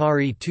 9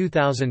 Atari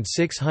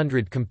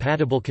 2600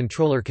 compatible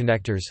controller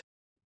connectors.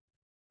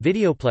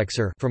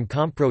 Videoplexer from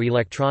Compro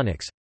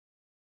Electronics.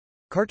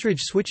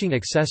 Cartridge switching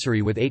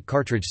accessory with 8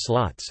 cartridge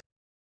slots.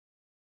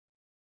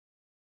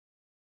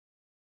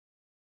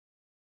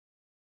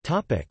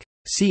 Topic.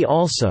 See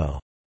also: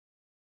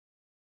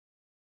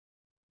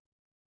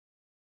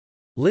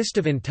 List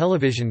of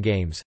Intellivision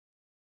games,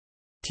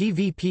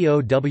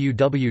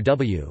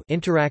 TVPOWWW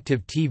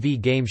interactive TV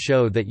game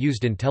show that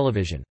used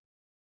Intellivision.